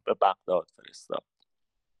شقیق به بغداد فرستاد.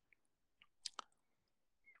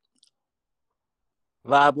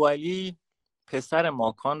 و ابو علی پسر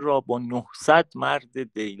ماکان را با 900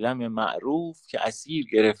 مرد دیلم معروف که اسیر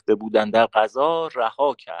گرفته بودند در قضا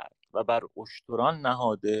رها کرد و بر اشتران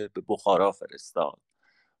نهاده به بخارا فرستاد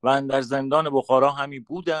و اندر زندان بخارا همی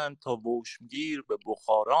بودند تا وشمگیر به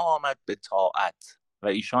بخارا آمد به طاعت و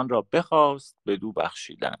ایشان را بخواست بدو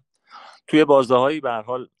بخشیدن. توی بازه‌هایی به هر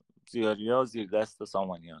حال زیاریا زیر دست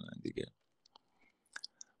سامانیانن دیگه.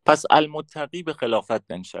 پس المتقی به خلافت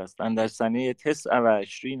بنشست اندر سنه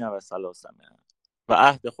 29 و 300 و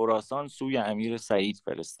عهد خراسان سوی امیر سعید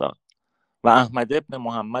فرستاد و احمد ابن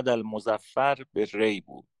محمد المظفر به ری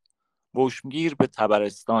بود. وشمگیر به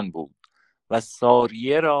طبرستان بود و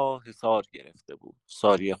ساریه را حصار گرفته بود،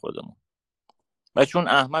 ساریه خودمون. و چون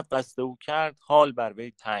احمد قصد او کرد حال بر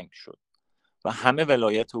وی تنگ شد و همه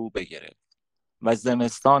ولایت او بگرفت و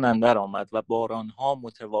زمستان اندر آمد و بارانها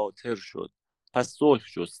متواتر شد. پس صلح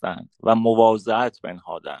جستند و مواضعت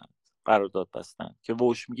بنهادند، قرارداد بستند که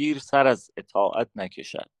وشمگیر سر از اطاعت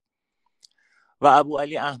نکشد. و ابو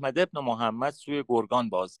علی احمد ابن محمد سوی گرگان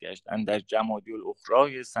بازگشت اندر جمادی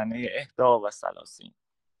الاخری سنه 31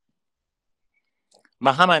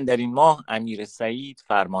 و همان در این ماه امیر سعید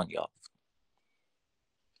فرمان یافت.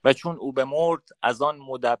 و چون او بمرد از آن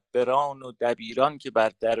مدبران و دبیران که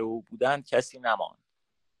بر در او بودند کسی نماند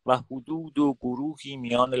و حدود و گروهی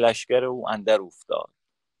میان لشکر او اندر افتاد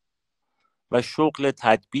و شغل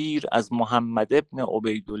تدبیر از محمد ابن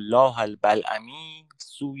عبیدالله البلعمی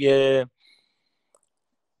سوی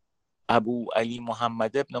ابو علی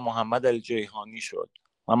محمد ابن محمد الجیهانی شد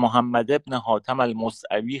و محمد ابن حاتم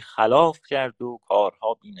المصعبی خلاف کرد و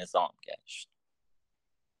کارها بی نظام گشت.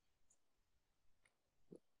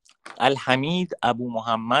 الحمید ابو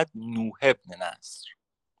محمد نوح ابن نصر.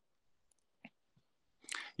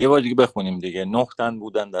 یه بار دیگه بخونیم دیگه. 9 تن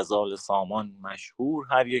بودند از آل سامان مشهور،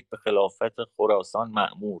 هر یک به خلافت خراسان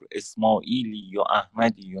مأمور. اسماعیلی و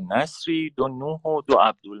احمدی و نصری، 2 نوح و 2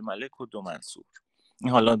 عبدالملک و 2 منصور.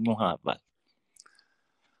 این حالا نوح اول.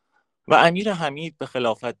 و امیر حمید به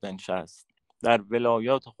خلافت بنشست در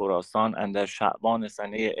ولایات خراسان اندر شعبان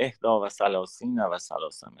سنه 31 و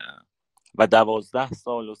 300 و 12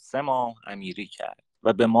 سال و 3 ماه امیری کرد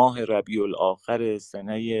و به ماه ربیع الاخر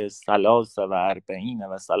سنه 43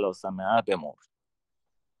 و 300 بمرد.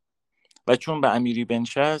 و چون به امیری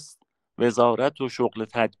بنشست وزارت و شغل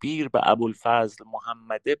تدبیر به ابوالفضل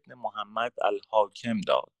محمد ابن محمد الحاکم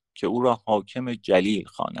داد که او را حاکم جلیل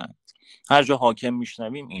خوانند. هر جا حاکم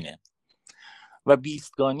میشنویم اینه. و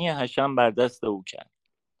بیستگانی حشم بر دست او کرد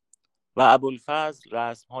و ابوالفضل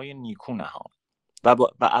رسمهای نیکو نهاد و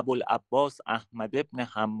ابوالعباس احمد ابن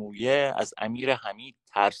حمویه از امیر حمید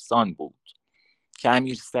ترسان بود که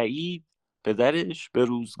امیر سعید پدرش به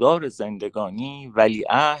روزگار زندگانی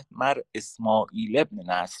ولیعهد مر اسماعیل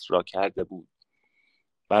ابن نصر را کرده بود،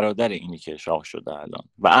 برادر اینی که شاه شده الان.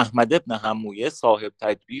 و احمد ابن حمویه صاحب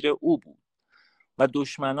تدبیر او بود و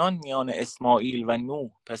دشمنان میان اسماعیل و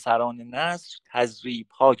نوح پسران نصر تضریب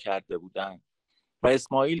ها کرده بودند و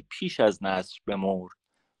اسماعیل پیش از نصر بمرد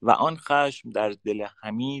و آن خشم در دل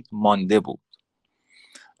حمید مانده بود.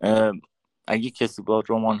 اگه کسی با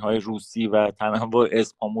رمان‌های روسی و تنوع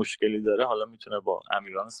اسم‌ها مشکلی داره، حالا میتونه با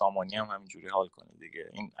امیران سامانی هم همینجوری حال کنه دیگه.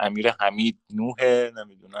 این امیر حمید نوح،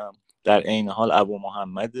 نمیدونم در عین حال ابو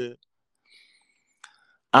محمد.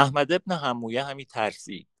 احمد ابن حمویه همی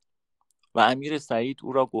ترسید و امیر سعید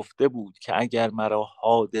او را گفته بود که اگر مرا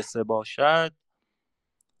حادثه باشد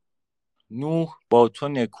نوح با تو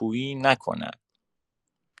نکویی نکند.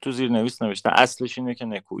 تو زیرنویس نوشته اصلش اینه که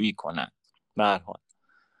نکویی کند به هر حال.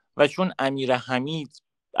 و چون امیر حمید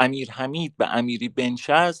به امیری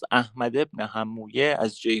بنشست، احمد ابن حمویه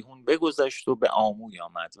از جیحون بگذشت و به آموی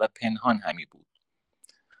آمد و پنهان همی بود.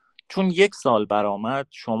 چون 1 سال برآمد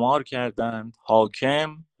شمار کردند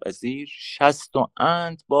حاکم وزیر 60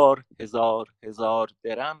 بار 1000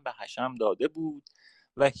 درم به حشم داده بود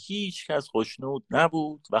و هیچ کس خوشنود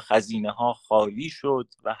نبود و خزینه ها خالی شد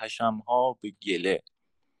و حشم ها به گله.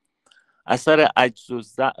 اثر عجز و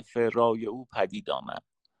ضعف رای او پدید آمد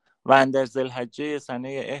و اندر ذوالحجه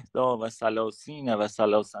سنه 31 و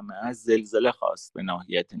 300 زلزله خواست به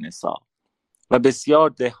ناحیت نسا و بسیار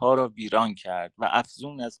دهها را ویران کرد و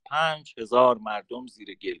افزون از 5000 مردم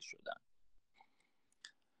زیر گل شدند.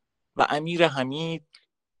 و امیر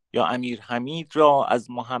حمید را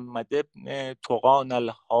از محمد ابن طغان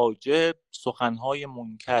الحاجب سخنهای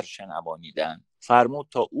منکر شنوانیدند. فرمود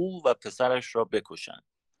تا او و پسرش را بکشند.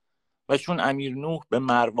 و چون امیر نوح به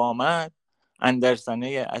مرو آمد اندر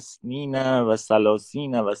سنه 32 و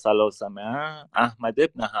 300 احمد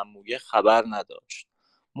ابن حمویه خبر نداشت.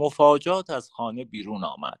 مفاجات از خانه بیرون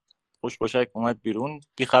آمد. خوشباشک اومد بیرون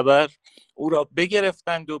بی خبر. او را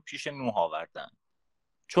بگرفتند و پیش نوح آوردند.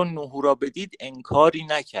 چون نوح را بدید انکاری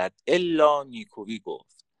نکرد الا نیکویی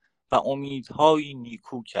گفت و امیدهایی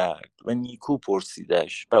نیکو کرد و نیکو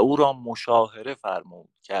پرسیدش و او را مشاهره فرمود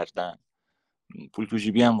کردن. پول تو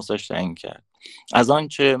جیبی هم واسش تعیین کرد از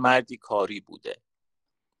آنچه مردی کاری بوده.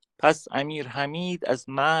 پس امیر حمید از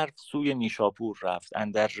مرو سوی نیشاپور رفت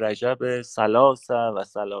اندر رجب 33 و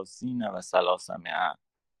 300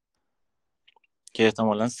 که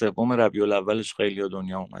احتمالاً 3 ربیع الاولش خیلی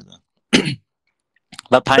دنیا اومدن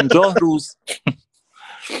و 50 روز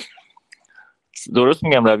درست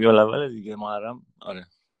میگم ربیع الاول دیگه، محرم. آره.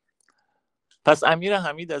 پس امیر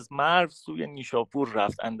حمید از مرو سوی نیشاپور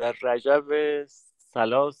رفت اندر رجب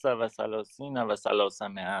 33 و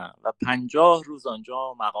 300 و 50 روز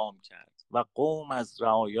آنجا مقام کرد و قوم از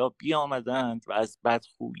رعایا بیامدند و از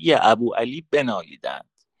بدخویی ابو علی بنالیدند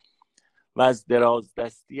و از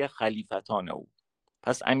درازدستی خلیفتان او.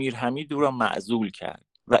 پس امیر حمید او را معزول کرد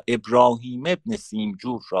و ابراهیم ابن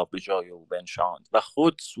سیمجور را به جای او بنشاند و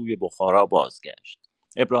خود سوی بخارا بازگشت.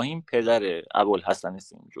 ابراهیم پدر ابوالحسن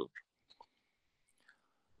سیمجور.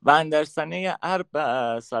 و اندر سنه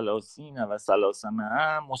 34 و 300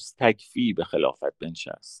 مستکفی به خلافت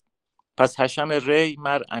بنشست. پس حشم ری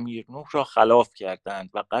مر امیر نوح را خلاف کردند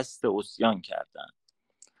و قصد عصیان کردند.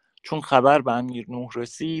 چون خبر به امیر نوح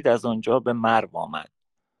رسید از آنجا به مرو آمد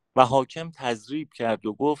و حاکم تضریب کرد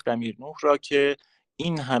و گفت امیر نوح را که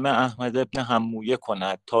این همه احمد ابن حمویه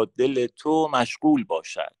کند تا دل تو مشغول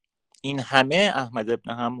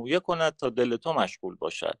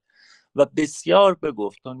باشد. و بسیار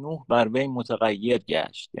بگفت تا نوح بر وی متغیر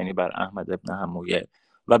گشت، یعنی بر احمد ابن حمویه،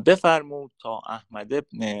 و بفرمود تا احمد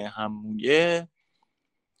ابن حمویه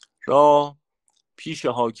را پیش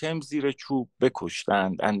حاکم زیر چوب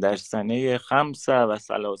بکشتند اندر سنه 35 و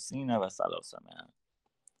 300.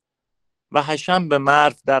 و حشم به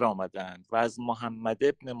مرو در آمدند و از محمد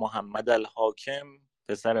ابن محمد الحاکم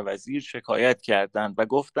پسر وزیر شکایت کردند و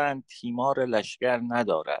گفتند تیمار لشکر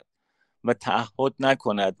ندارد و تعهد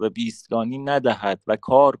نکند و بیستگانی ندهد و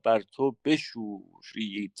کار بر تو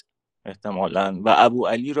بشورید احتمالاً و ابو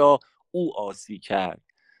علی را او عاصی کرد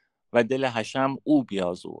و دل حشم او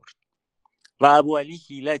بیازرد و ابو علی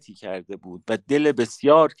حیلتی کرده بود و دل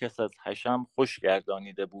بسیار کس از حشم خوش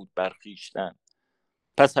گردانیده بود بر خویشتن.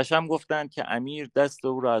 پس حشم گفتند که امیر دست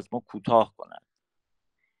او را از ما کوتاه کند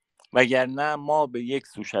وگرنه ما به یک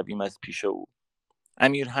سو شویم از پیش او.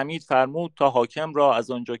 امیر حمید فرمود تا حاکم را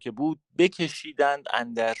از آنجا که بود بکشیدند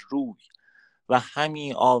اندر روی و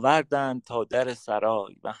همی آوردند تا در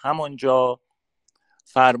سرای و همانجا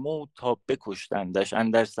فرمود تا بکشتندش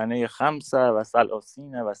اندر سنه 35 و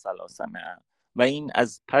 300. و این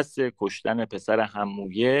از پس کشتن پسر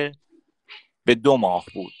حمویه به 2 ماه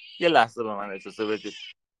بود. یه لحظه به من اجازه بدید.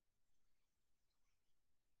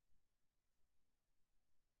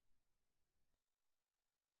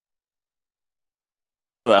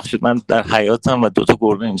 ببخشید من در حیاتم و 2 تا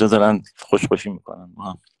گربه اینجا دارن خوشباشی میکنن با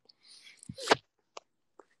هم.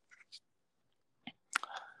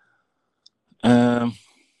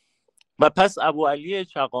 و پس ابوعلی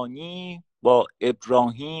چغانی با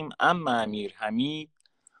ابراهیم عم امیر حمید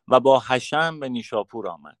و با حشم به نیشاپور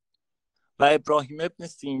آمد و ابراهیم ابن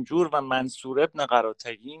سیمجور و منصور ابن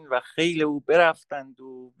قراتگین و خیل او برفتند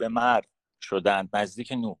و به مرو شدند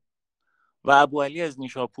نزدیک نوح. و ابوعلی از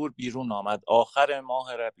نیشاپور بیرون آمد آخر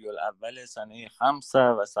ماه ربیع الاول سنه 35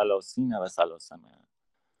 و 300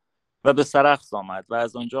 و به سرخس آمد و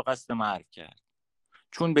از آنجا قصد مرو کرد.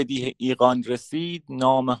 چون به دیه ایقان رسید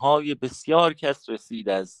نامه های بسیار کس رسید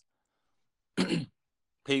از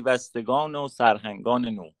پیوستگان و سرهنگان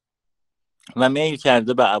نوح و میل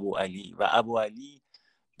کرده به ابوعلی و ابوعلی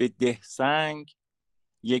به دهسنگ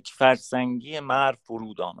یک فرسنگی مرو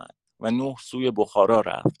فرود آمد و نوح سوی بخارا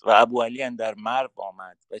رفت و ابوعلی اندر مرو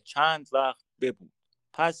آمد و چند وقت ببود.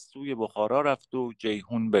 پس سوی بخارا رفت و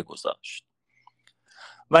جیحون بگذاشت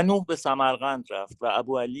و نوح به سمرقند رفت و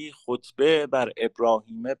ابوعلی خطبه بر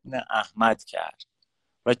ابراهیم ابن احمد کرد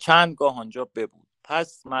و چند گاه آنجا ببود.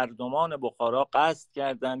 پس مردمان بخارا قصد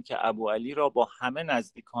کردند که ابوعلی را با همه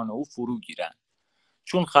نزدیکان او فرو گیرند.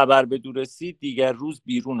 چون خبر بدو رسید دیگر روز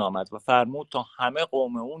بیرون آمد و فرمود تا همه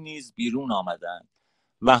قوم او نیز بیرون آمدند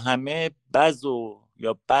و همه بز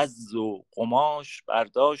و قماش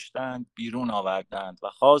برداشتند بیرون آوردند و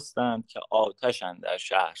خواستند که آتش اندر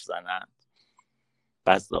شهر زنند.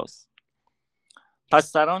 بزداست.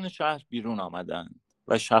 پس سران شهر بیرون آمدند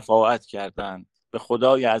و شفاعت کردند به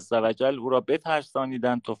خدای عزوجل، او را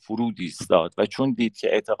بترسانیدند تا فرود ایستاد و چون دید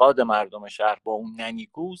که اعتقاد مردم شهر با او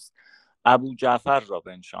ننیکوست ابو جعفر را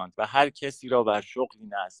بنشاند و هر کسی را بر شغلی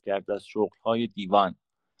نصب کرد از شغلهای دیوان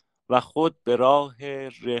و خود به راه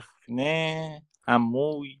رخنه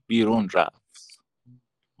هموی بیرون رفت.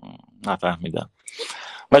 نفهمیدم.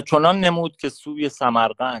 و چنان نمود که سوی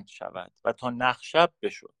سمرقند شود و تا نخشب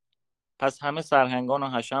بشد. پس همه سرهنگان و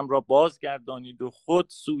حشم را بازگردانید و خود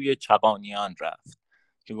سوی چغانیان رفت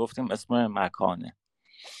که گفتیم اسم مکانه.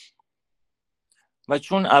 و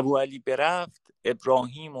چون ابوعلی برفت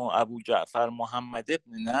ابراهیم و ابو جعفر محمد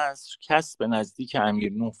ابن نصر کس به نزدیک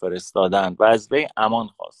امیر نوح فرستادند و از وی امان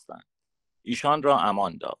خواستند. ایشان را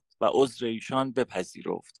امان داد و عذر ایشان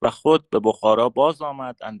بپذیرفت و خود به بخارا باز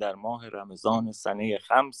آمد اندر ماه رمضان سنه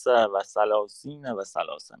 35 و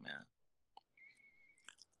 300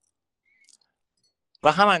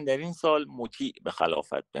 و همان در این سال مطیع به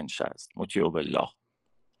خلافت بنشست، مطیع بالله.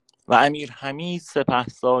 و امیر حمید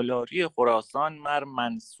سپهسالاری خراسان مر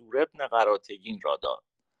منصور ابن قراتگین را داد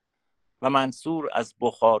و منصور از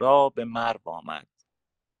بخارا به مرو آمد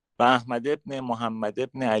و احمد ابن محمد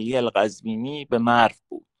ابن علی القزوینی به مرو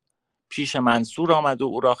بود. پیش منصور آمد و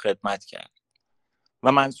او را خدمت کرد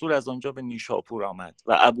و منصور از آنجا به نیشاپور آمد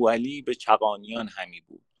و ابوعلی به چغانیان همی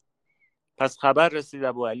بود. پس خبر رسید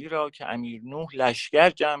ابوعلی را که امیر نوح لشکر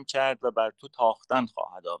جمع کرد و بر تو تاختن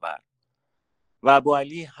خواهد آورد. و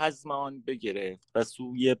ابوعلی حزم آن بگرفت و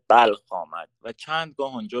سوی بلخ آمد و چند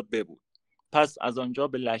گاه آنجا ببود. پس از آنجا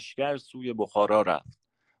به لشکر سوی بخارا رفت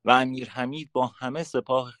و امیر حمید با همه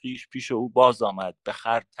سپاه خویش پیش او باز آمد. به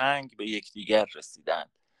خرتنگ به یکدیگر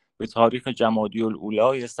رسیدند به تاریخ جمادی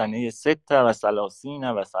الاولی سنه 36 و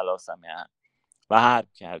 300 و حرب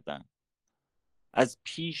کردند از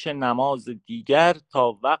پیش نماز دیگر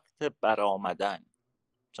تا وقت برآمدن.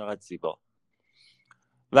 چقدر زیبا.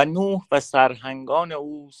 و نوح و سرهنگان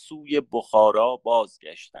او سوی بخارا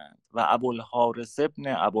بازگشتند و ابوالحارث ابن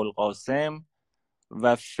ابوالقاسم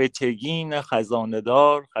و فتگین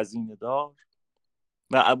خزانه‌دار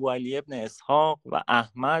و ابوعلی ابن اسحاق و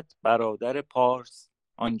احمد برادر پارس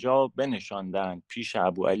آنجا بنشاندند پیش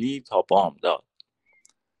ابوعلی تا بامداد.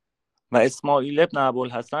 و اسماعیل ابن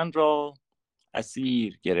ابوالحسن را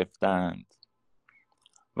اسیر گرفتند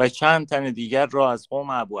و چند تن دیگر را از قوم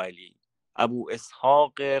ابوعلی. ابو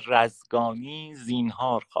اسحاق رزگانی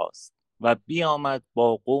زینهار خواست و بیامد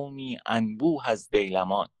با قومی انبوه از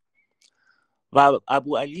دیلمان و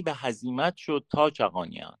ابوعلی به هزیمت شد تا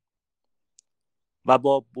چغانیان و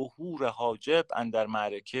با بهور حاجب اندر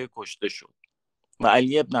معرکه کشته شد و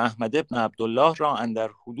علی ابن احمد ابن عبدالله را اندر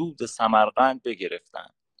حدود سمرقند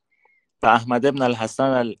بگرفتند و احمد ابن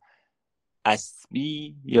الحسن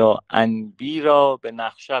الاسبی یا انبی را به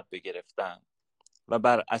نخشب بگرفتند و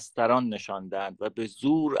بر استران نشاندند و به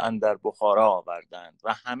زور اندر بخارا آوردند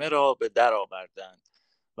و همه را به در آوردند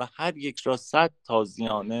و هر یک را 100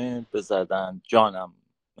 تازیانه بزدند. جانم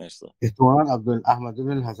مرسا احتمالاً احمد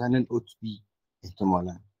بن الحسن الاتبی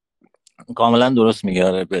احتمالاً کاملا درست میگه.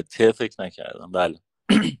 آره به ته فکر نکردم. بله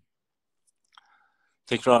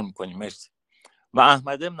تکرار میکنیم. مرسی. و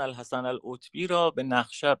احمد بن الحسن العتبی را به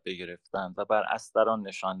نخشب بگرفتند و بر استران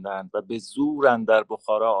نشاندند و به زور اندر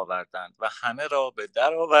بخارا آوردند و همه را به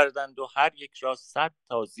در آوردند و هر یک را 100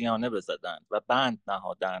 تازیانه بزدند و بند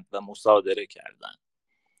نهادند و مصادره کردند.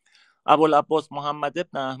 ابوالعباس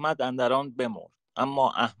محمد بن احمد اندر آن بمرد،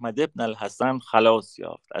 اما احمد بن الحسن خلاص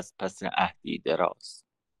یافت از پس عهدی دراز.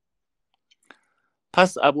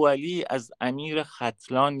 پس ابوعلی از امیر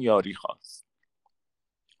ختلان یاری خواست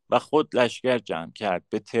و خود لشکر جمع کرد،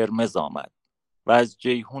 به ترمذ آمد و از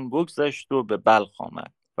جیحون بگذشت و به بلخ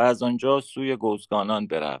آمد و از آنجا سوی گوزگانان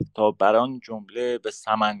برفت تا بر آن جمله به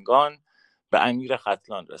سمنگان به امیر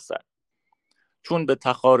ختلان رسد. چون به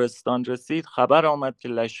تخارستان رسید خبر آمد که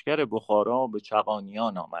لشکر بخارا به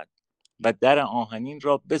چغانیان آمد و در آهنین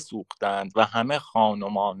را بسوختند و همه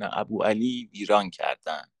خانمان ابوعلی ویران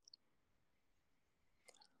کردند.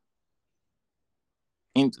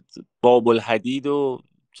 این باب الحدید و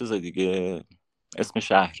چیز دیگه اسم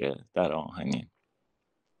شهره در آهنین.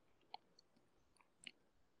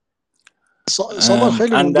 سامان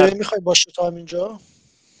خیلی مونده، میخوای باشه تا همینجا؟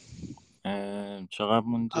 چقدر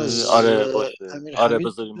مونده؟ آره باشه، آره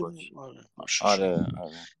بذاریم باشه. آره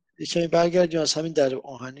یکی برگردیم از همین در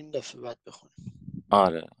آهنین دفعه بعد بخونیم.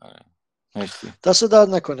 آره مرسی، دست درد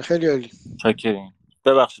نکنه، خیلی عالی. چاکرین.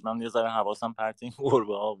 ببخشید من یه ذره حواسم پرت این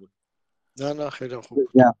گربه ها بود. نه خیلی خوب.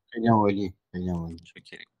 خیلی عالی.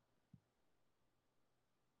 چاکرین.